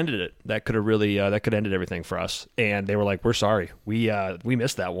 that could have ended it. That could have really that could have ended everything for us. And they were like, we're sorry. We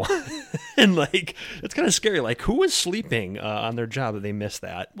missed that one. And like, it's kind of scary. Like, who was sleeping on their job that they missed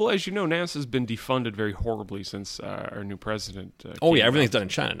that? Well, as you know, NASA's been defunded very horribly since our new president. Oh yeah, everything's done in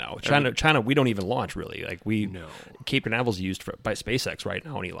China now. China, we don't even launch really. Like No. Cape Canaveral's used by SpaceX right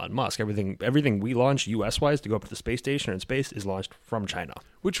now and Elon Musk. Everything we launch U.S. wise to go up to the space station or in space is launched from China.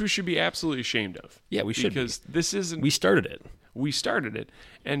 Which we should be absolutely ashamed of. Yeah, we should because this isn't. We started it. We started it,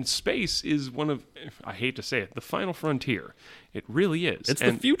 and space is one of, I hate to say it, the final frontier. It really is. It's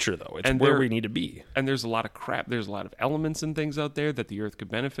the future, though. It's where we need to be. And there's a lot of crap. There's a lot of elements and things out there that the Earth could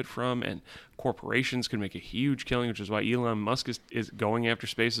benefit from, and corporations could make a huge killing, which is why Elon Musk is going after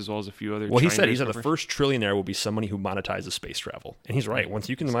space as well as a few other. Well, he said the first trillionaire will be somebody who monetizes space travel, and he's right. Once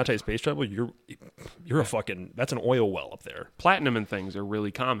you can monetize space travel, you're a fucking that's an oil well up there. Platinum and things are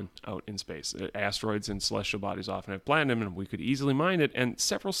really common out in space. Asteroids and celestial bodies often have platinum, and we could easily mine it. And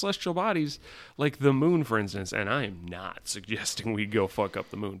several celestial bodies, like the moon, for instance, and I am not suggesting we go fuck up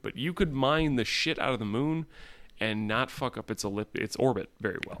the moon, but you could mine the shit out of the moon and not fuck up its orbit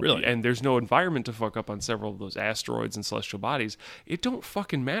very well. Really? And there's no environment to fuck up on several of those asteroids and celestial bodies. It don't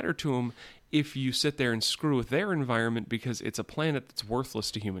fucking matter to them if you sit there and screw with their environment, because it's a planet that's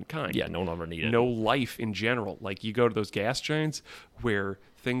worthless to humankind. Yeah, no one ever need it. No life in general. Like, you go to those gas giants where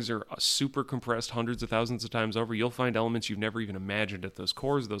things are super compressed hundreds of thousands of times over, you'll find elements you've never even imagined at those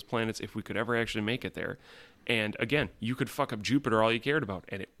cores of those planets if we could ever actually make it there. And again, you could fuck up Jupiter all you cared about,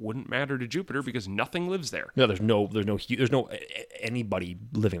 and it wouldn't matter to Jupiter because nothing lives there. No, there's no anybody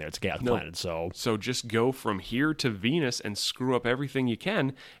living there. It's a gas planet. So just go from here to Venus and screw up everything you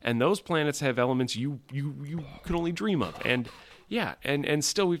can, and those planets have elements you can only dream of. And yeah, and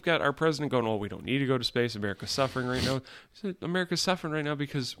still we've got our president going, oh, we don't need to go to space. America's suffering right now. America's suffering right now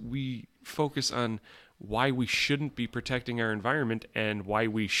because we focus on why we shouldn't be protecting our environment and why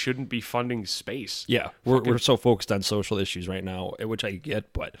we shouldn't be funding space. Yeah, we're so focused on social issues right now, which I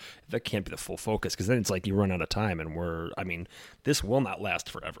get, but that can't be the full focus, because then it's like you run out of time, and this will not last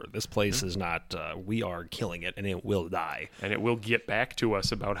forever. This place is not, we are killing it, and it will die. And it will get back to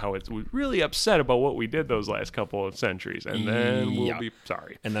us about how we're really upset about what we did those last couple of centuries, and then we'll be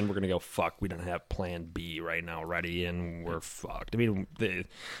sorry. And then we're going to go, fuck, we don't have plan B right now ready, and we're fucked. I mean,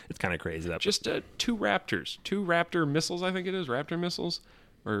 it's kind of crazy. Just two Raptor missiles, I think it is, Raptor missiles,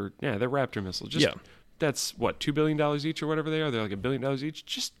 they're Raptor missiles. That's what, $2 billion each or whatever they are. They're like $1 billion each.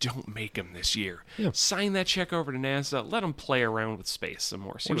 Just don't make them this year. Yeah. Sign that check over to NASA. Let them play around with space some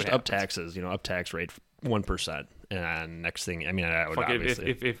more. See what happens. Up taxes, up tax rate 1%. And next thing, I mean, I would obviously...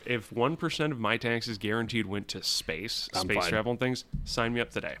 If 1% of my taxes guaranteed went to space travel and things, sign me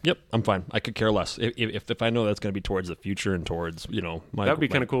up today. Yep, I'm fine. I could care less. If I know that's going to be towards the future and towards, my... That would be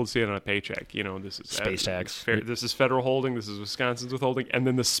kind of cool to see it on a paycheck. This is space tax. This is federal holding. This is Wisconsin's withholding. And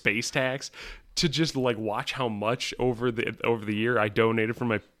then the space tax, to just like watch how much over the year I donated from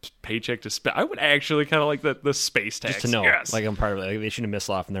my paycheck to space. I would actually kind of like the space tax. Just to know, like I'm part of it. Like, they shouldn't miss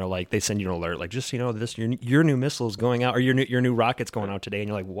off, and they're like, they send you an alert, like, just so you know, this your new missile is going out, or your new rocket's going out today, and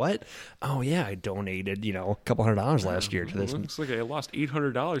you're like, what? Oh yeah, I donated a couple $100 last year to this. Looks like I lost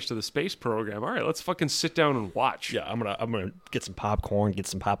 $800 to the space program. All right, let's fucking sit down and watch. Yeah, I'm gonna get some popcorn, get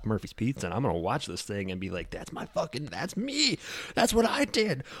some Papa Murphy's pizza, and I'm gonna watch this thing and be like, that's me, that's what I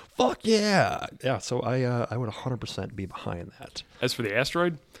did. Fuck yeah. Yeah, so I would 100% be behind that. As for the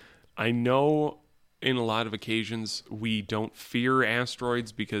asteroid, I know in a lot of occasions we don't fear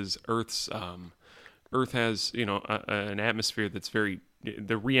asteroids because Earth has an atmosphere that's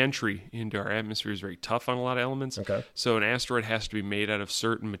the re-entry into our atmosphere is very tough on a lot of elements. Okay. So an asteroid has to be made out of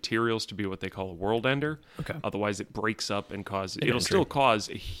certain materials to be what they call a world ender. Okay. Otherwise it breaks up and it'll still cause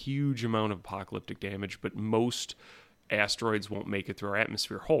a huge amount of apocalyptic damage, but most asteroids won't make it through our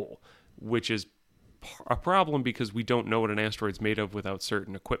atmosphere whole, which is a problem because we don't know what an asteroid's made of without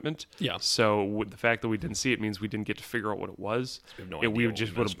certain equipment. Yeah. So with the fact that we didn't see it means we didn't get to figure out what it was. We have no idea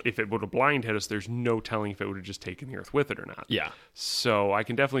if it would have blind hit us, there's no telling if it would have just taken the Earth with it or not. Yeah. So I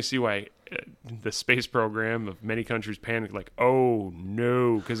can definitely see why the space program of many countries panicked, like, oh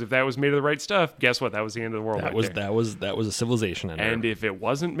no, because if that was made of the right stuff, guess what? That was the end of the world. That was a civilization ender. And if it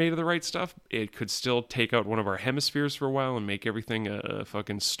wasn't made of the right stuff, it could still take out one of our hemispheres for a while and make everything a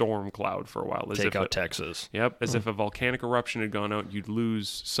fucking storm cloud for a while. Take out Texas. Yep, as if a volcanic eruption had gone out, you'd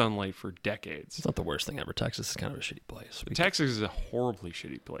lose sunlight for decades. It's not the worst thing ever. Texas is kind of a shitty place. Texas is a horribly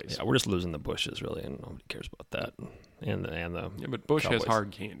shitty place. Yeah, we're just losing the Bushes, really, and nobody cares about that. And the but Bush Cowboys. has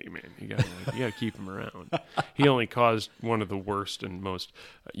hard candy, man. You gotta keep him around. He only caused one of the worst and most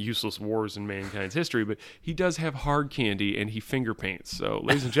useless wars in mankind's history, but he does have hard candy and he finger paints. So,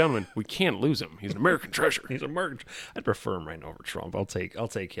 ladies and gentlemen, we can't lose him. He's an American treasure. He's an American. I'd prefer him right now over Trump. I'll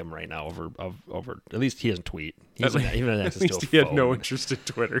take him right now over. At least he doesn't tweet. At least he had no interest in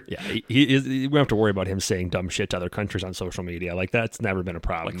Twitter. Yeah, we don't have to worry about him saying dumb shit to other countries on social media. Like, that's never been a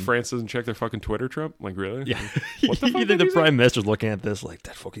problem. Like, France doesn't check their fucking Twitter, Trump? Like, really? Yeah. What the fuck? You think the prime minister's looking at this like,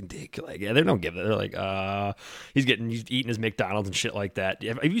 that fucking dick? Like, yeah, they don't give it. They're like, he's eating his McDonald's and shit like that.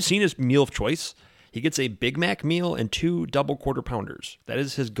 Have you seen his meal of choice? He gets a Big Mac meal and 2 double quarter pounders. That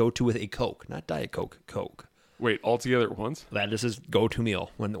is his go-to with a Coke, not Diet Coke. Coke. Wait, all together at once? That is his go-to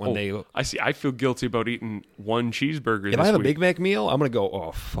meal when they... I see. I feel guilty about eating one cheeseburger If I have a Big Mac meal, I'm going to go,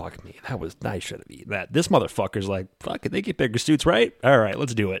 oh, fuck me. I should have eaten that. This motherfucker's like, fuck it, they get bigger suits, right? All right,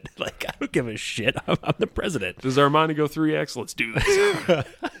 let's do it. Like, I don't give a shit. I'm the president. Does Armani go 3X? Let's do this.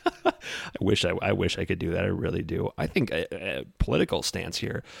 I wish I could do that. I really do. I think a political stance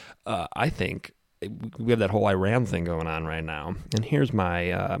here, I think we have that whole Iran thing going on right now, and here's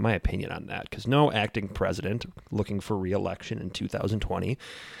my my opinion on that. Because no acting president looking for re-election in 2020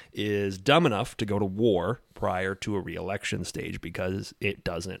 is dumb enough to go to war prior to a re-election stage, because it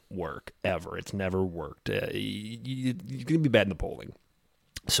doesn't work ever. It's never worked. You're gonna be bad in the polling.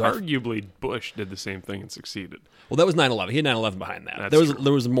 So arguably, Bush did the same thing and succeeded. Well, that was 9/11. He had 9/11 behind that. That's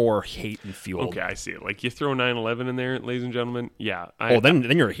there was more hate and fuel. Okay, I see it. Like, you throw 9/11 in there, ladies and gentlemen. Yeah. Then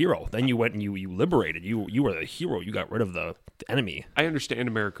you're a hero. Then you went and you liberated. You were the hero. You got rid of the enemy. I understand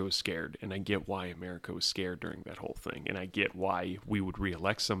America was scared, and I get why America was scared during that whole thing, and I get why we would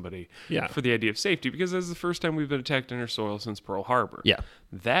reelect somebody for the idea of safety, because this is the first time we've been attacked on our soil since Pearl Harbor. Yeah.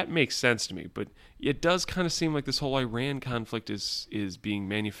 That makes sense to me, but it does kind of seem like this whole Iran conflict is being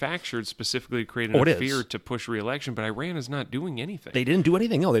manufactured specifically to create enough fear to push re-election, but Iran is not doing anything. They didn't do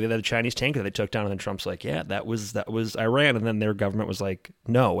anything. No, they did that Chinese tanker that they took down, and then Trump's like, yeah, that was Iran, and then their government was like,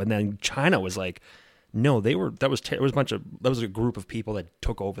 no, and then China was like, no, that was a group of people that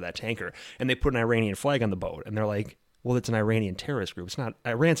took over that tanker, and they put an Iranian flag on the boat, and they're like, well, it's an Iranian terrorist group.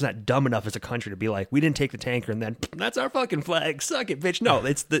 Iran's not dumb enough as a country to be like, we didn't take the tanker and then that's our fucking flag. Suck it, bitch. No,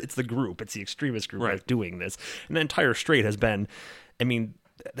 it's the group. It's the extremist group that's doing this. And the entire strait has been, I mean,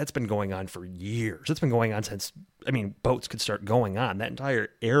 that's been going on for years. It's been going on since, boats could start going on. That entire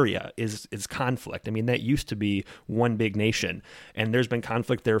area is conflict. I mean, that used to be one big nation, and there's been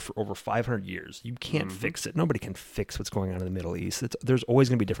conflict there for over 500 years. You can't fix it. Nobody can fix what's going on in the Middle East. There's always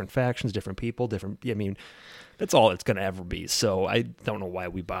going to be different factions, different people, that's all it's going to ever be. So I don't know why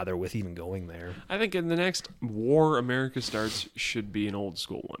we bother with even going there. I think in the next war America starts should be an old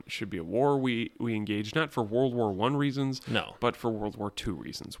school one. It should be a war we engage not for World War I reasons, but for World War II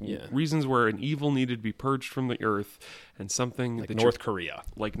reasons. Yeah. Reasons where an evil needed to be purged from the earth, and something like North Korea.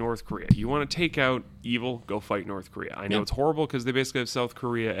 Like North Korea. You want to take out evil, go fight North Korea. I know it's horrible because they basically have South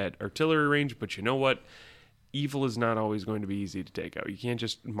Korea at artillery range, but you know what? Evil is not always going to be easy to take out. You can't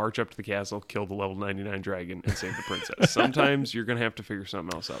just march up to the castle, kill the level 99 dragon, and save the princess. Sometimes you're going to have to figure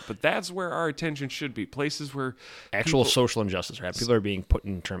something else out. But that's where our attention should be. Places where actual social injustice are happening. People are being put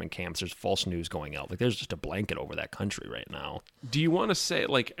in internment camps. There's false news going out. Like, there's just a blanket over that country right now. Do you want to say,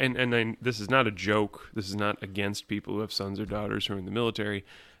 like, and this is not a joke. This is not against people who have sons or daughters who are in the military.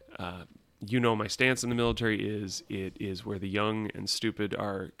 My stance in the military is where the young and stupid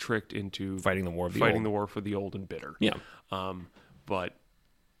are tricked into fighting the war for the old and bitter. Yeah. But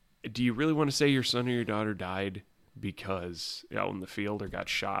do you really want to say your son or your daughter died because out in the field or got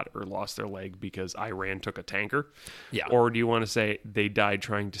shot or lost their leg because Iran took a tanker? Yeah. Or do you want to say they died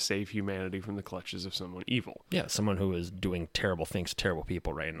trying to save humanity from the clutches of someone evil? Yeah, someone who is doing terrible things to terrible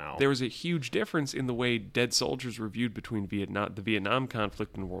people right now. There was a huge difference in the way dead soldiers were viewed between the Vietnam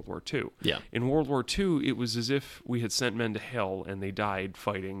conflict and World War II. Yeah. In World War II, it was as if we had sent men to hell and they died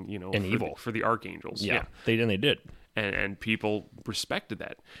fighting, evil for the archangels. Yeah. They did. And people respected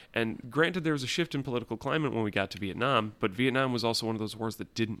that. And granted, there was a shift in political climate when we got to Vietnam, but Vietnam was also one of those wars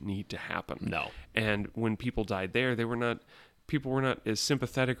that didn't need to happen. No. And when people died there, people were not as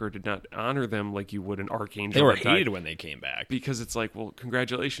sympathetic or did not honor them like you would an archangel. They were hated when they came back. Because it's like, well,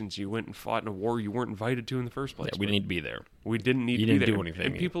 congratulations, you went and fought in a war you weren't invited to in the first place. Yeah, we didn't need to be there. We didn't need to be there. You didn't do anything.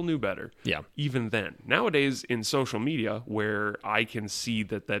 And people knew better. Yeah. Even then. Nowadays, in social media, where I can see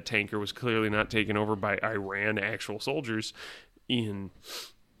that tanker was clearly not taken over by Iran actual soldiers in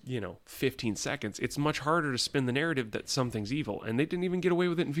 15 seconds, it's much harder to spin the narrative that something's evil. And they didn't even get away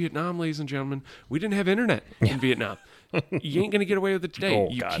with it in Vietnam, ladies and gentlemen. We didn't have internet in Vietnam. You ain't going to get away with it today.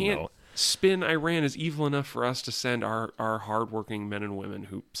 You can't spin Iran as evil enough for us to send our hardworking men and women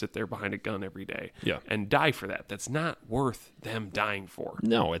who sit there behind a gun every day and die for that. That's not worth them dying for.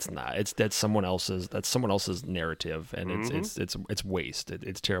 No, it's not. That's someone else's narrative, and it's waste.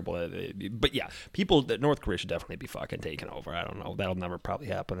 It's terrible. But yeah, North Korea should definitely be fucking taken over. I don't know. That'll never probably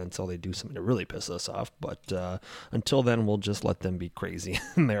happen until they do something to really piss us off. But until then, we'll just let them be crazy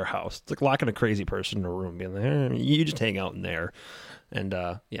in their house. It's like locking a crazy person in a room, being like, you just hang out in there. And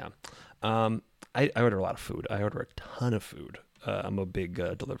I order a lot of food. I order a ton of food. I'm a big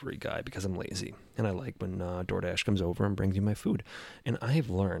delivery guy because I'm lazy, and I like when DoorDash comes over and brings me my food. And I've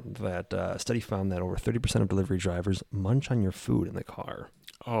learned that a study found that over 30% of delivery drivers munch on your food in the car.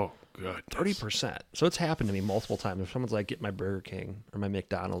 Oh, good. 30%. So it's happened to me multiple times. If someone's like, get my Burger King or my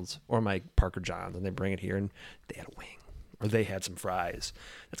McDonald's or my Parker John's, and they bring it here and they had a wing or they had some fries.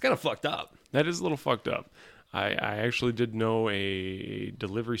 That's kind of fucked up. That is a little fucked up. I actually did know a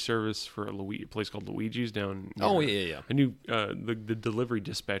delivery service for a place called Luigi's down near, I knew the delivery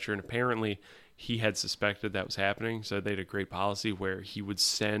dispatcher, and apparently he had suspected that was happening, so they had a great policy where he would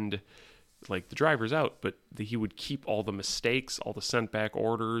send like the drivers out, but he would keep all the mistakes, all the sent back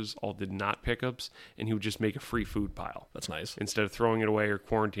orders, all the not pickups, and he would just make a free food pile. That's nice. Instead of throwing it away or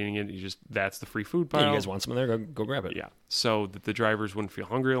quarantining it, that's the free food pile. Yeah, you guys want some in there? Go grab it. Yeah, so that the drivers wouldn't feel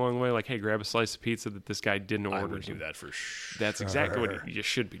hungry along the way. Like, hey, grab a slice of pizza that this guy didn't order. I would do that for sure. That's exactly what you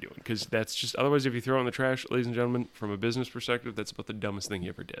should be doing, because that's just, otherwise if you throw it in the trash, ladies and gentlemen, from a business perspective, that's about the dumbest thing you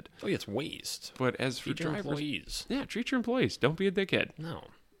ever did. Oh, yeah, it's waste. But as for Treat your drivers, employees. yeah, treat your employees. Don't be a dickhead. No.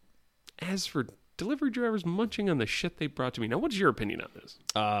 As for delivery drivers munching on the shit they brought to me, now what's your opinion on this?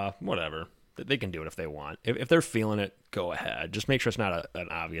 Whatever. They can do it if they want. If they're feeling it, go ahead. Just make sure it's not an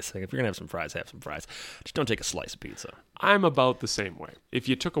obvious thing. If you're going to have some fries, have some fries. Just don't take a slice of pizza. I'm about the same way. If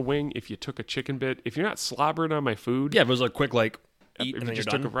you took a wing, if you took a chicken bit, if you're not slobbering on my food. Yeah, if it was a quick, eat if and you then just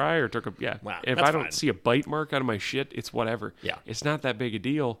you're took done. a fry or took a, Wow, if that's I don't fine. see a bite mark out of my shit, it's whatever. Yeah. It's not that big a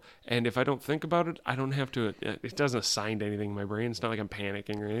deal. And if I don't think about it, I don't have to, it doesn't assign to anything in my brain. It's not like I'm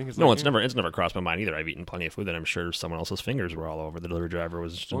panicking or anything. No, like, it's never crossed my mind either. I've eaten plenty of food that I'm sure someone else's fingers were all over. The delivery driver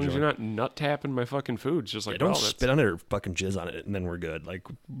was just as long as enjoying. you're not nut tapping my fucking food, it's just like, Don't well, spit on it or fucking jizz on it, and then we're good. Like,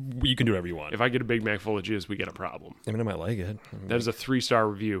 you can do whatever you want. if I get a Big Mac full of jizz, we get a problem. I mean, I might like it. That is a 3-star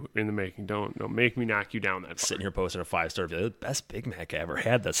review in the making. Don't make me knock you down that far. Sitting here posting a 5-star review. The best Big Mac I ever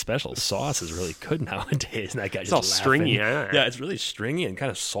had. The special sauce is really good nowadays. And that guy It's just all laughing. stringy, yeah. Yeah, it's really stringy and kind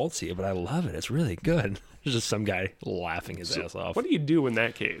of salty, but I love it. It's really good. There's just some guy laughing his ass off. What do you do in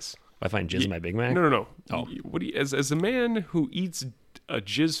that case? If I find jizz in my Big Mac? No. Oh. What do you, as a man who eats a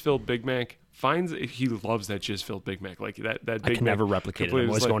jizz-filled Big Mac, finds he loves that jizz-filled Big Mac, like that Big I can Mac never replicate it. completely I'm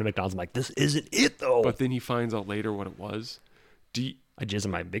always is going to McDonald's. I'm like, this isn't it, though. But then he finds out later what it was. I jizz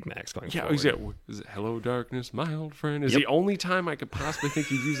in my Big Macs going Yeah, forward. is it "Hello Darkness, My Old Friend"? Is Yep. the only time I could possibly think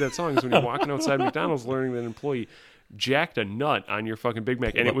you'd use that song is when you're walking outside McDonald's, learning that an employee jacked a nut on your fucking Big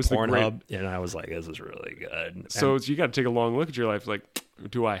Mac, and it was the great. Pornhub, and I was like, this is really good. So you got to take a long look at your life. Like,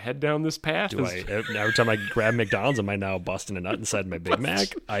 do I head down this path? Every time I grab McDonald's, am I now busting a nut inside my Big Mac?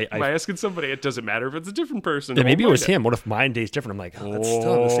 Am I asking somebody? It doesn't matter if it's a different person. Yeah, maybe it Oh, was my him. What if mine tastes different? I'm like, that's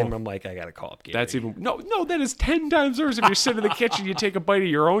still the same. I'm like, I gotta call up Gary. That's even no. That is 10 times worse. If you're sitting in the kitchen, you take a bite of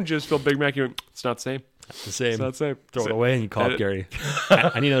your own jizz-filled Big Mac. It's not the same. the same. It's not the same. Throw it away and you call up Gary.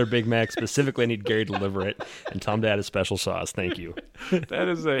 I need another Big Mac. Specifically, I need Gary to deliver it and tell him to add a special sauce. Thank you. That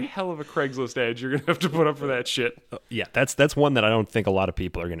is a hell of a Craigslist ad you're gonna have to put up for that shit. Yeah, that's one that I don't think a lot of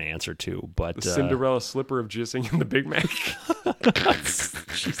people are going to answer to. But The Cinderella slipper of jizzing in the Big Mac.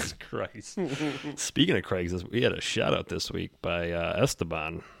 Jesus Christ. Speaking of Craigslist, we had a shout out this week by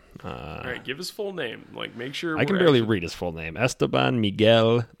Esteban. All right, give his full name. Like, make sure I can barely read his full name. Esteban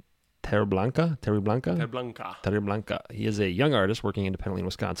Miguel Terriblanca. Blanca. He is a young artist working independently in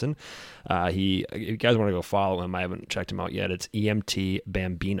Wisconsin. If you guys want to go follow him, I haven't checked him out yet. It's EMT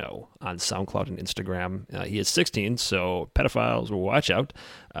Bambino on SoundCloud and Instagram. He is 16, so pedophiles will watch out.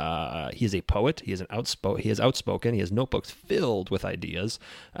 He is a poet. He is outspoken. He has notebooks filled with ideas.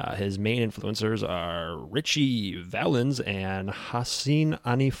 His main influencers are Richie Valens and Hassan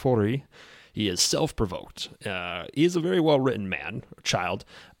Anifori. He is self-provoked. He is a very well-written child.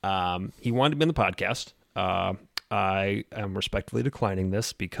 He wanted to be on the podcast. I am respectfully declining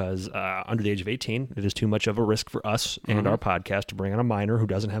this because under the age of 18, it is too much of a risk for us and our podcast to bring on a minor who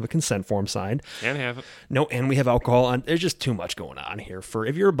doesn't have a consent form signed. Can't have it. No, and we have alcohol on. There's just too much going on here.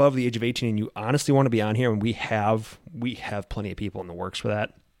 If you're above the age of 18 and you honestly want to be on here, and we have plenty of people in the works for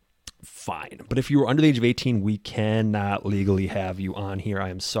that, fine. But if you are under the age of 18, we cannot legally have you on here. I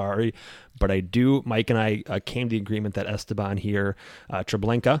am sorry. But Mike and I came to the agreement that Esteban here,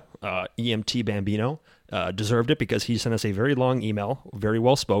 Treblinka, EMT Bambino, deserved it because he sent us a very long email, very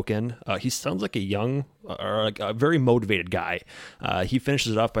well spoken. He sounds like a young, or a very motivated guy. He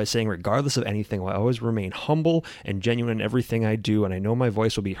finishes it off by saying, regardless of anything, I always remain humble and genuine in everything I do, and I know my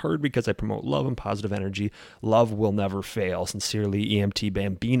voice will be heard because I promote love and positive energy. Love will never fail. Sincerely, EMT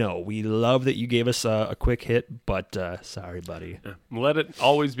Bambino. We love that you gave us a quick hit, but sorry, buddy. Let it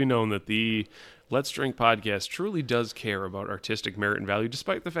always be known that the Let's Drink podcast truly does care about artistic merit and value,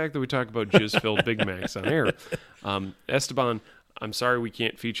 despite the fact that we talk about jizz-filled Big Macs on air. Esteban, I'm sorry we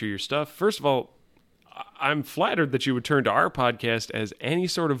can't feature your stuff. First of all, I'm flattered that you would turn to our podcast as any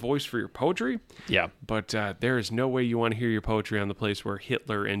sort of voice for your poetry. Yeah. But there is no way you want to hear your poetry on the place where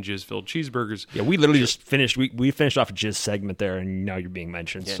Hitler and jizz-filled cheeseburgers. Yeah, we literally just finished. We finished off a jizz segment there, and now you're being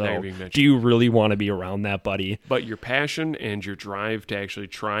mentioned. Yeah, so, now you're being mentioned. Do you really want to be around that, buddy? But your passion and your drive to actually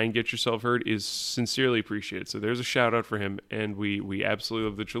try and get yourself heard is sincerely appreciated. So there's a shout out for him, and we absolutely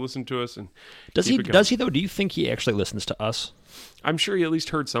love that you listen to us. And does he though? Do you think he actually listens to us? I'm sure he at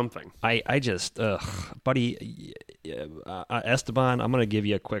least heard something. I just, buddy, Esteban, I'm going to give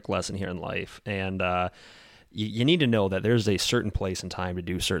you a quick lesson here in life. And you need to know that there's a certain place and time to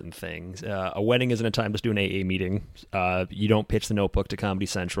do certain things. A wedding isn't a time to do an AA meeting. You don't pitch The Notebook to Comedy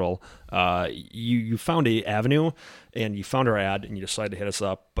Central. You found a avenue, and you found our ad, and you decided to hit us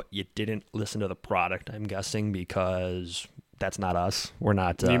up, but you didn't listen to the product, I'm guessing, because that's not us. We're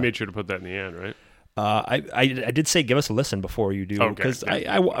not. You made sure to put that in the ad, right? I did say give us a listen before you do, because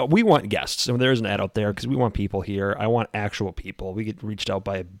Okay. we want guests. So there is an ad out there because we want people here. I want actual people. We get reached out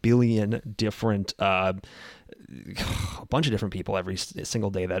by a billion different, a bunch of different people every single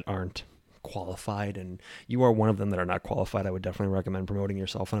day that aren't qualified, and you are one of them that are not qualified. I would definitely recommend promoting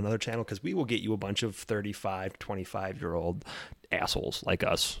yourself on another channel, because we will get you a bunch of 35 to 25-year-old assholes like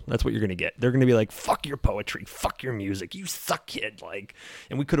us. That's what you're going to get. They're going to be like, fuck your poetry, fuck your music, you suck, kid. Like,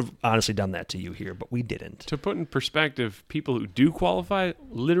 and we could have honestly done that to you here, but we didn't. To put in perspective, people who do qualify,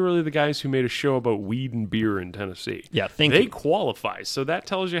 literally the guys who made a show about weed and beer in Tennessee. Yeah, they qualify. So that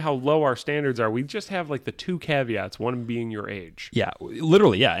tells you how low our standards are. We just have like the two caveats, one being your age. Yeah,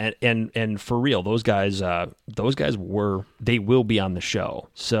 literally, yeah, and for real, those guys they will be on the show.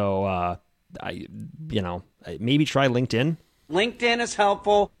 So maybe try LinkedIn. LinkedIn is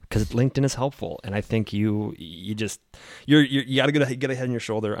helpful. Because LinkedIn is helpful, and I think you got to get a head on your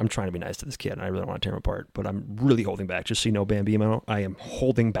shoulder. I'm trying to be nice to this kid, and I really don't want to tear him apart, but I'm really holding back. Just so you know, Bambino, I am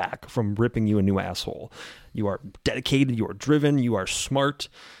holding back from ripping you a new asshole. You are dedicated, you are driven, you are smart.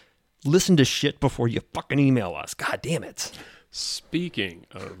 Listen to shit before you fucking email us. God damn it. Speaking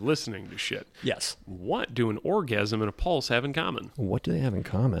of listening to shit, Yes. what do an orgasm and a pulse have in common? What do they have in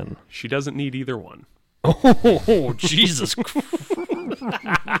common? She doesn't need either one. Oh, Jesus Christ.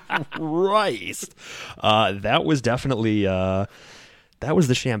 That was definitely that was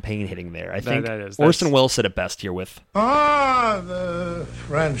the champagne hitting there. I think that is. Orson Welles said it best here with the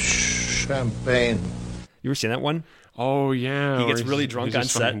French champagne. You ever seen that one? Oh, yeah. He gets or really he's drunk on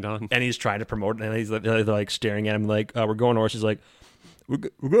just set, fucking done. and he's trying to promote it, and they're like staring at him like, we're going, Orson. He's like,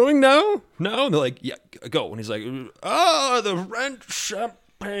 we're going now? No? And they're like, yeah, go. And he's like, the French champagne.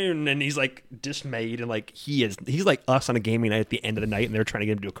 And he's like dismayed, and like he's like us on a gaming night at the end of the night, and they're trying to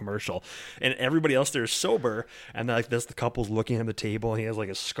get him to do a commercial, and everybody else there is sober, and like this, the couple's looking at the table, and he has like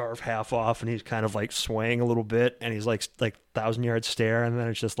a scarf half off, and he's kind of like swaying a little bit, and he's like 1,000-yard stare, and then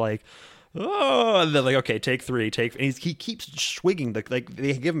it's just like, oh, and they're like, okay, take three, and he keeps swigging, like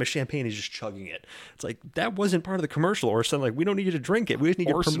they give him a champagne, he's just chugging it. It's like, that wasn't part of the commercial, or something. Like, we don't need you to drink it, we just need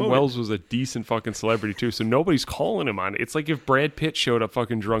you to Orson promote Welles it. was a decent fucking celebrity too, so nobody's calling him on it. It's like if Brad Pitt showed up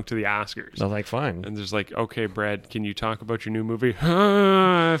fucking drunk to the Oscars. I was like, fine. And there's like, okay, Brad, can you talk about your new movie?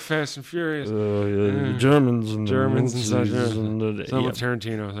 Fast and Furious. Germans and such. Some yeah. of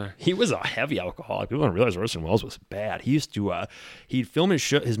Tarantino there. He was a heavy alcoholic. People don't realize Orson Welles was bad. He used to he'd film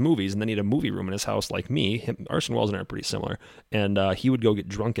his movies, and then he had a movie room in his house like me. Orson Welles and I are pretty similar. And he would go get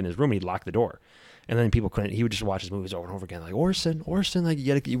drunk in his room, and he'd lock the door. And then people couldn't. He would just watch his movies over and over again, like Orson, like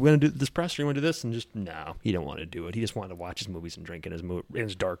you want to do this press, or you want to do this, and just no, he didn't want to do it. He just wanted to watch his movies and drink in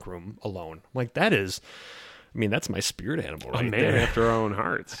his dark room alone. I'm like, that's my spirit animal right A man there. after our own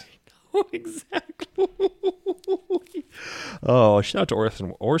hearts. Oh, exactly. Oh, shout out to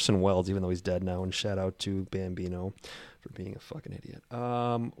Orson Welles, even though he's dead now, and shout out to Bambino for being a fucking idiot.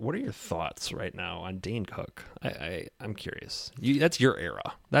 What are your thoughts right now on Dane Cook? I'm curious. That's your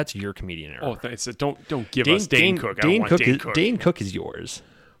era. That's your comedian era. Oh, thanks. Don't give us Dane Cook. I don't want Dane Cook. Dane Cook is yours.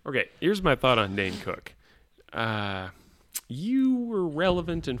 Okay, here's my thought on Dane Cook. You were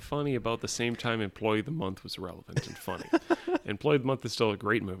relevant and funny about the same time Employee of the Month was relevant and funny. Employee of the Month is still a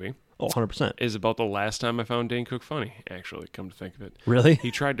great movie. Oh, 100%. Is about the last time I found Dane Cook funny, actually, come to think of it. Really?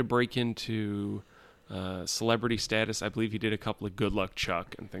 He tried to break into celebrity status. I believe he did a couple of Good Luck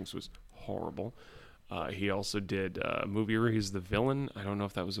Chuck, and things was horrible. He also did a movie where he was the villain. I don't know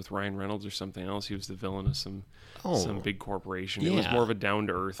if that was with Ryan Reynolds or something else. He was the villain of some big corporation. It was yeah. more of a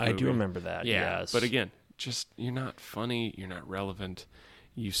down-to-earth movie. I do remember that, Yeah, yes. but again, just you're not funny, you're not relevant.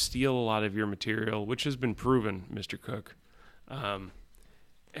 You steal a lot of your material, which has been proven, Mr. Cook.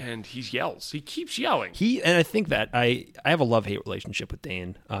 And he yells. He keeps yelling. And I think that I have a love-hate relationship with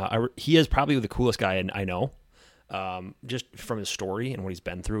Dane. He is probably the coolest guy I know. Just from his story and what he's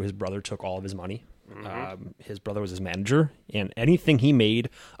been through. His brother took all of his money. His brother was his manager, and anything he made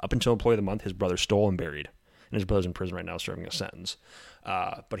up until Employee of the Month, his brother stole and buried. And his brother's in prison right now serving a sentence.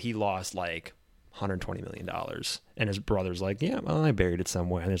 But he lost like $120 million. And his brother's like, yeah, well, I buried it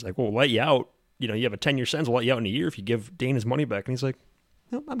somewhere. And he's like, well, we'll let you out. You know, you have a 10-year sentence. We'll let you out in a year if you give Dane his money back. And he's like,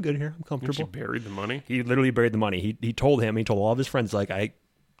 no, I'm good here. I'm comfortable. He buried the money. He literally buried the money. He told all of his friends, like, I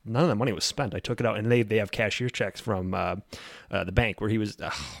none of that money was spent. I took it out, and they have cashier checks from the bank where he was,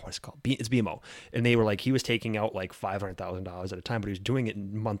 what's it called? It's BMO. And they were like, he was taking out like $500,000 at a time, but he was doing it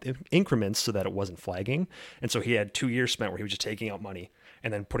in month increments so that it wasn't flagging. And so he had 2 years spent where he was just taking out money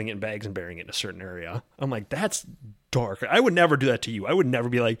and then putting it in bags and burying it in a certain area. I'm like, that's dark. I would never do that to you. I would never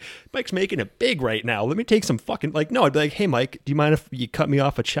be like, Mike's making it big right now. Let me take some fucking, like, no, I'd be like, hey, Mike, do you mind if you cut me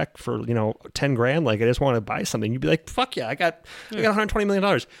off a check for, $10,000? Like, I just want to buy something. You'd be like, fuck yeah, I got $120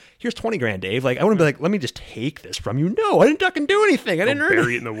 million. Here's $20,000, Dave. Like, I wouldn't be like, let me just take this from you. No, I didn't fucking do anything. I didn't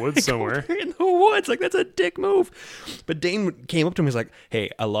bury it in the woods somewhere. Bury it in the woods. Like, that's a dick move. But Dane came up to him. He's like, hey,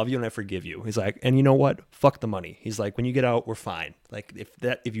 I love you and I forgive you. He's like, and you know what? Fuck the money. He's like, when you get out, we're fine. Like,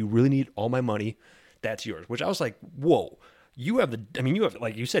 if you really need all my money, that's yours. Which I was like, whoa. You have,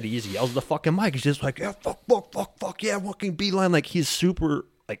 like you said, he yells at the fucking mic. He's just like, yeah, fuck, yeah, fucking beeline. Like, he's super,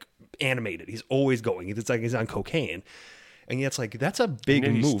 like, animated. He's always going. It's like he's on cocaine. And yeah, it's like, that's a big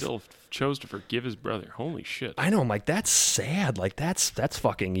and then move. He still chose to forgive his brother. Holy shit. I know. I'm like, that's sad. Like, that's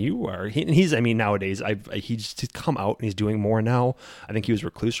fucking you are. He's, nowadays, he's come out and he's doing more now. I think he was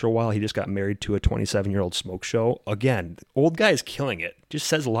recluse for a while. He just got married to a 27-year-old smoke show. Again, old guy is killing it. Just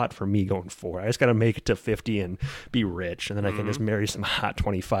says a lot for me going forward. I just got to make it to 50 and be rich. And then I can just marry some hot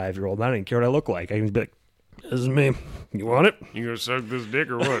 25-year-old. I don't even care what I look like. I can just be like, this is me. You want it? You gonna suck this dick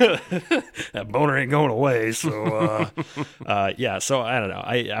or what? That boner ain't going away. So, yeah. So I don't know.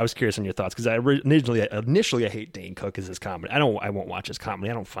 I was curious on your thoughts because initially I hate Dane Cook as his comedy. I won't watch his comedy.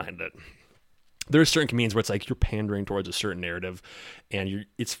 I don't find it. There are certain comedians where it's like you're pandering towards a certain narrative, and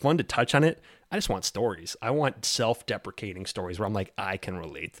it's fun to touch on it. I just want stories. I want self-deprecating stories where I'm like, I can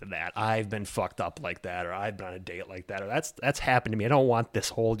relate to that. I've been fucked up like that, or I've been on a date like that, or that's happened to me. I don't want this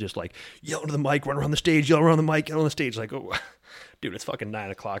whole just like yell to the mic, run around the stage, yell around the mic, get on the stage. Like, oh, dude, it's fucking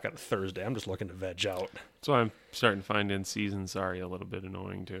 9:00 on a Thursday. I'm just looking to veg out. So I'm starting to find in season Sorry a little bit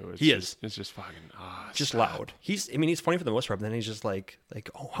annoying too. It's just fucking just stop. loud. He's funny for the most part, but then he's just like,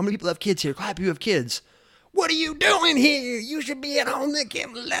 oh, how many people have kids here? Clap, you have kids. What are you doing here? You should be at home. They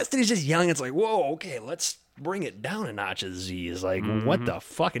can't molest. He's just yelling. It's like, whoa, okay, let's bring it down a notch. Z is like, what the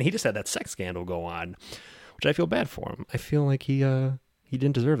fuck? And he just had that sex scandal go on, which I feel bad for him. I feel like he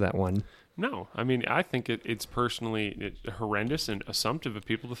didn't deserve that one. No, I think it's personally horrendous and assumptive of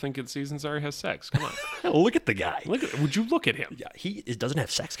people to think that season Sorry has sex. Come on, look at the guy. Would you look at him? Yeah, he doesn't have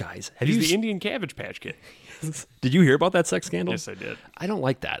sex, guys. He's the Indian Cabbage Patch Kid. Did you hear about that sex scandal? Yes, I did. I don't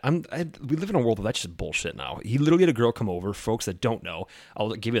like that. We live in a world where that's just bullshit now. He literally had a girl come over. Folks that don't know,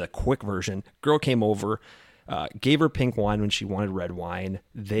 I'll give you the quick version. Girl came over, gave her pink wine when she wanted red wine.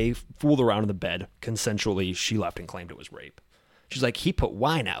 They fooled around in the bed consensually. She left and claimed it was rape. She's like, he put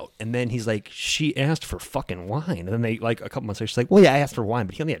wine out. And then he's like, she asked for fucking wine. And then they, like, a couple months later, she's like, well, yeah, I asked for wine,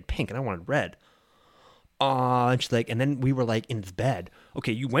 but he only had pink and I wanted red. And she's like, and then we were like in his bed.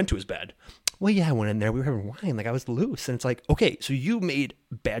 Okay, you went to his bed. Well, yeah, I went in there. We were having wine. Like, I was loose. And it's like, okay, so you made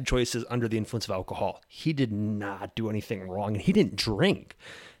bad choices under the influence of alcohol. He did not do anything wrong. And he didn't drink.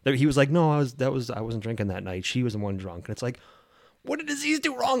 He was like, no, I wasn't drinking that night. She was the one drunk. And it's like, what did disease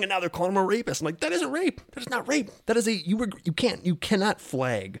do wrong? And now they're calling him a rapist. I'm like, that isn't rape. That is not rape. That is you cannot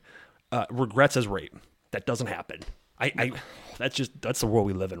flag regrets as rape. That doesn't happen. That's the world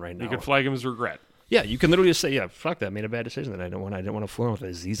we live in right now. You can flag him as regret. Yeah, you can literally just say, yeah, fuck that. I made a bad decision that I didn't want to fool around with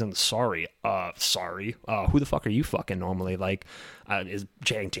disease. I'm sorry. Sorry. Who the fuck are you fucking normally? Like, is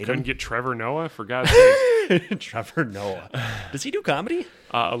Channing Tatum? Couldn't get Trevor Noah, for God's sake. Trevor Noah. Does he do comedy?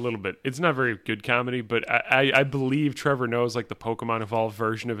 A little bit. It's not very good comedy, but I believe Trevor Noah is like the Pokemon evolved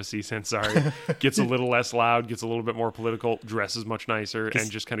version of Aziz Ansari. Gets a little less loud, gets a little bit more political, dresses much nicer,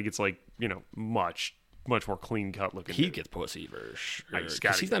 and just kind of gets like, much more clean cut looking. He gets pussy for sure.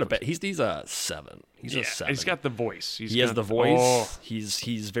 He's not a bad. He's a 7. He's a 7. He's got the voice. He has the voice. Oh.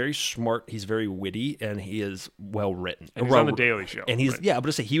 He's very smart. He's very witty, and he is well written. And he's on the Daily Show. And he's but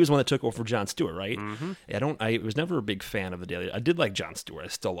to say he was the one that took over for Jon Stewart, right? Mm-hmm. I was never a big fan of the Daily. I did like Jon Stewart. I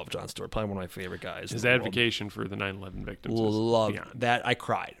still love Jon Stewart. Probably one of my favorite guys. His advocacy for the 9/11 victims. Love that. I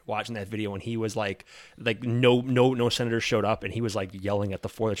cried watching that video when he was like no senators showed up, and he was like yelling at the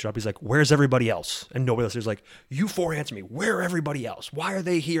 4 that showed up. He's like, "Where's everybody else?" And nobody else. He was like, "You 4 answer me. Where are everybody else? Why are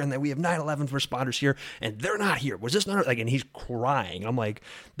they here? And then we have 9/11 responders here, and they're not here. Was this not like?" And he's crying. I'm like,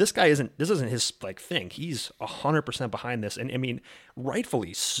 this isn't his like thing. He's 100% behind this, and I mean,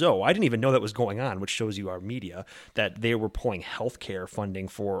 rightfully so. I didn't even know that was going on, which shows you our media that they were pulling healthcare funding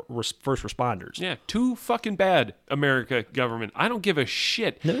for first responders. Yeah, too fucking bad, America government. I don't give a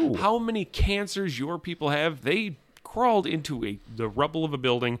shit how many cancers your people have. They crawled into the rubble of a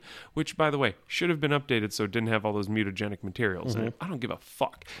building, which, by the way, should have been updated so it didn't have all those mutagenic materials in it. I don't give a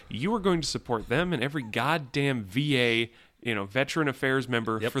fuck. You are going to support them and every goddamn VA veteran affairs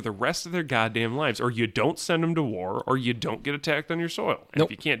member for the rest of their goddamn lives, or you don't send them to war, or you don't get attacked on your soil. And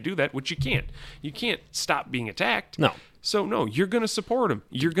if you can't do that, which you can't stop being attacked. No. So no, you're going to support them.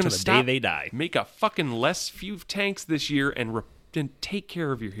 You're going to stop. The day they die. Make a fucking less few tanks this year and take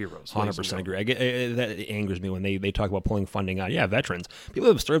care of your heroes. 100% agree. That angers me when they talk about pulling funding out. Yeah, veterans, people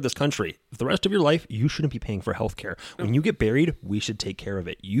that have served this country. For the rest of your life, you shouldn't be paying for health care. When you get buried, we should take care of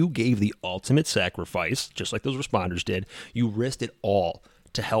it. You gave the ultimate sacrifice, just like those responders did. You risked it all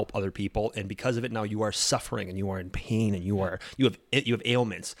to help other people, and because of it, now you are suffering and you are in pain and you have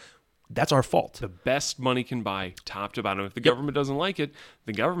ailments. That's our fault. The best money can buy, top to bottom. If the government doesn't like it,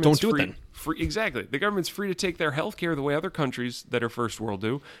 the government's don't do free, it then. Exactly. The government's free to take their health care the way other countries that are first world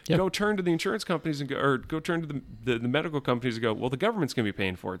do. Yep. Go turn to the insurance companies and go turn to the medical companies and go, well, the government's going to be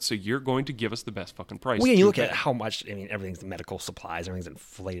paying for it, so you're going to give us the best fucking price. Well, you look at how much, everything's medical supplies, everything's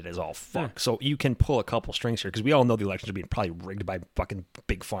inflated as all fuck. Yeah. So you can pull a couple strings here, because we all know the elections are being probably rigged by fucking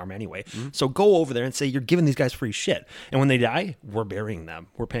big pharma anyway. Mm-hmm. So go over there and say, you're giving these guys free shit. And when they die, we're burying them.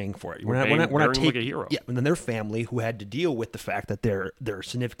 We're paying for it. We're not taking like a hero. Yeah, and then their family, who had to deal with the fact that their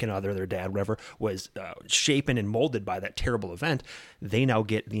significant other, their dad, whatever, was shapen and molded by that terrible event, they now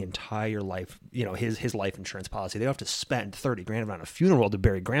get the entire life, his life insurance policy. They don't have to spend $30,000 on a funeral to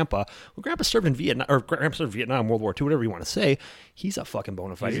bury Grandpa. Well, Grandpa served in Vietnam, World War II, whatever you want to say. He's a fucking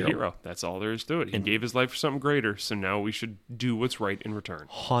bona fide hero. That's all there is to it. He gave his life for something greater, so now we should do what's right in return.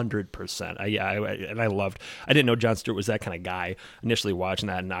 100%. I didn't know Jon Stewart was that kind of guy initially watching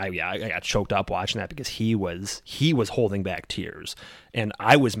that, and I got choked up watching that, because he was holding back tears, and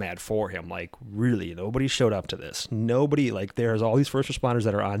I was mad for him. Like, really, nobody showed up to this. Nobody, like, there's all these first responders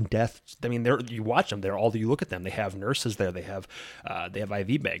that are on death. You watch them. You look at them. They have nurses there. They have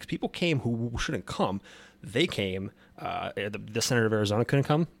IV bags. People came who shouldn't come. They came. The senator of Arizona couldn't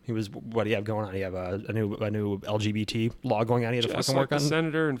come. What do you have going on? You have a new LGBT law going on. He had to fucking work on. The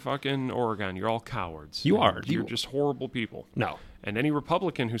senator in fucking Oregon. You're all cowards. You're just horrible people. No. And any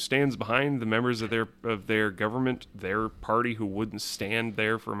Republican who stands behind the members of their government, their party, who wouldn't stand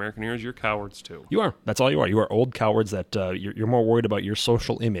there for American heroes, you're cowards too. You are. That's all you are. You are old cowards that you're more worried about your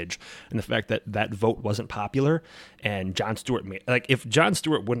social image and the fact that vote wasn't popular. And Jon Stewart if Jon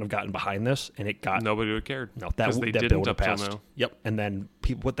Stewart wouldn't have gotten behind this and it got, nobody would have cared. No, that bill would have passed. Yep. And then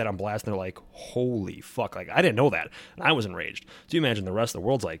people put that on blast and they're like, "Holy fuck!" Like, I didn't know that, and I was enraged. So you imagine the rest of the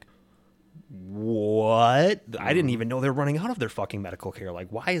world's like, what? I didn't even know they were running out of their fucking medical care. Like,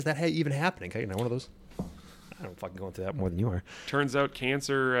 why is that even happening? Okay, one of those. I don't fucking going through that more than you are. Turns out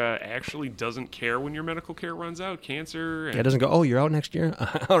cancer actually doesn't care when your medical care runs out. Cancer. It doesn't go, oh, you're out next year?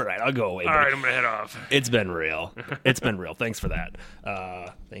 All right, I'll go away. All right, I'm going to head off. It's been real. It's been real. Thanks for that.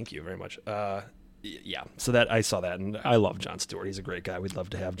 Thank you very much. Yeah, so I saw that, and I love Jon Stewart. He's a great guy. We'd love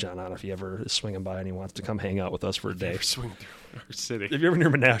to have John on if he ever is swinging by and he wants to come hang out with us for a day. Swing through our city. If you're ever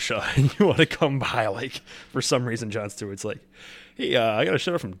near Menasha and you want to come by, like, for some reason, Jon Stewart's like, hey, I got a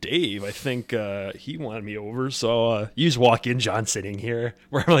shout out from Dave. I think he wanted me over, so you just walk in, John sitting here.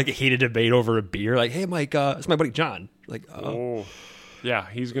 We're having like a heated debate over a beer. Like, hey, Mike, it's my buddy John. Like, oh. Yeah,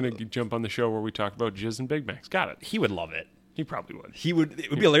 he's going to jump on the show where we talk about jizz and Big Macs. Got it. He would love it. He probably would. It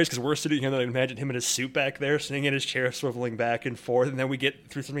would be hilarious because we're sitting here and I imagine him in his suit back there, sitting in his chair, swiveling back and forth. And then we get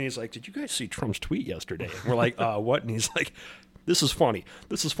through something. He's like, did you guys see Trump's tweet yesterday? And we're like, what? And he's like, this is funny.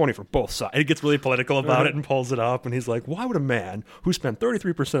 This is funny for both sides. He gets really political about it and pulls it up. And he's like, why would a man who spent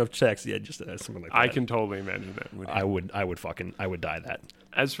 33% of checks, just something like that. I can totally imagine that. I would die that.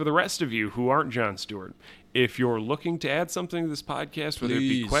 As for the rest of you who aren't Jon Stewart, if you're looking to add something to this podcast, whether it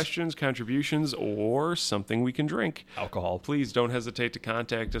be questions, contributions, or something we can drink, alcohol, please don't hesitate to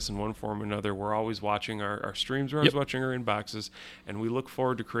contact us in one form or another. We're always watching our streams. We're always watching our inboxes, and we look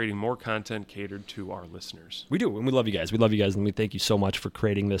forward to creating more content catered to our listeners. We do, and we love you guys. We love you guys, and we thank you so much for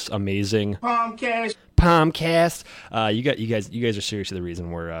creating this amazing Palmcast. You guys are seriously the reason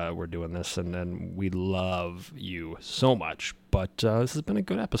we're doing this, and we love you so much. But this has been a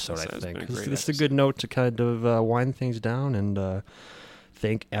good episode, I think. This is a good note to kind of wind things down and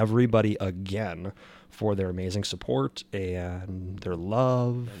thank everybody again for their amazing support and their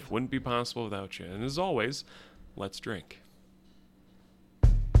love. It wouldn't be possible without you. And as always, let's drink.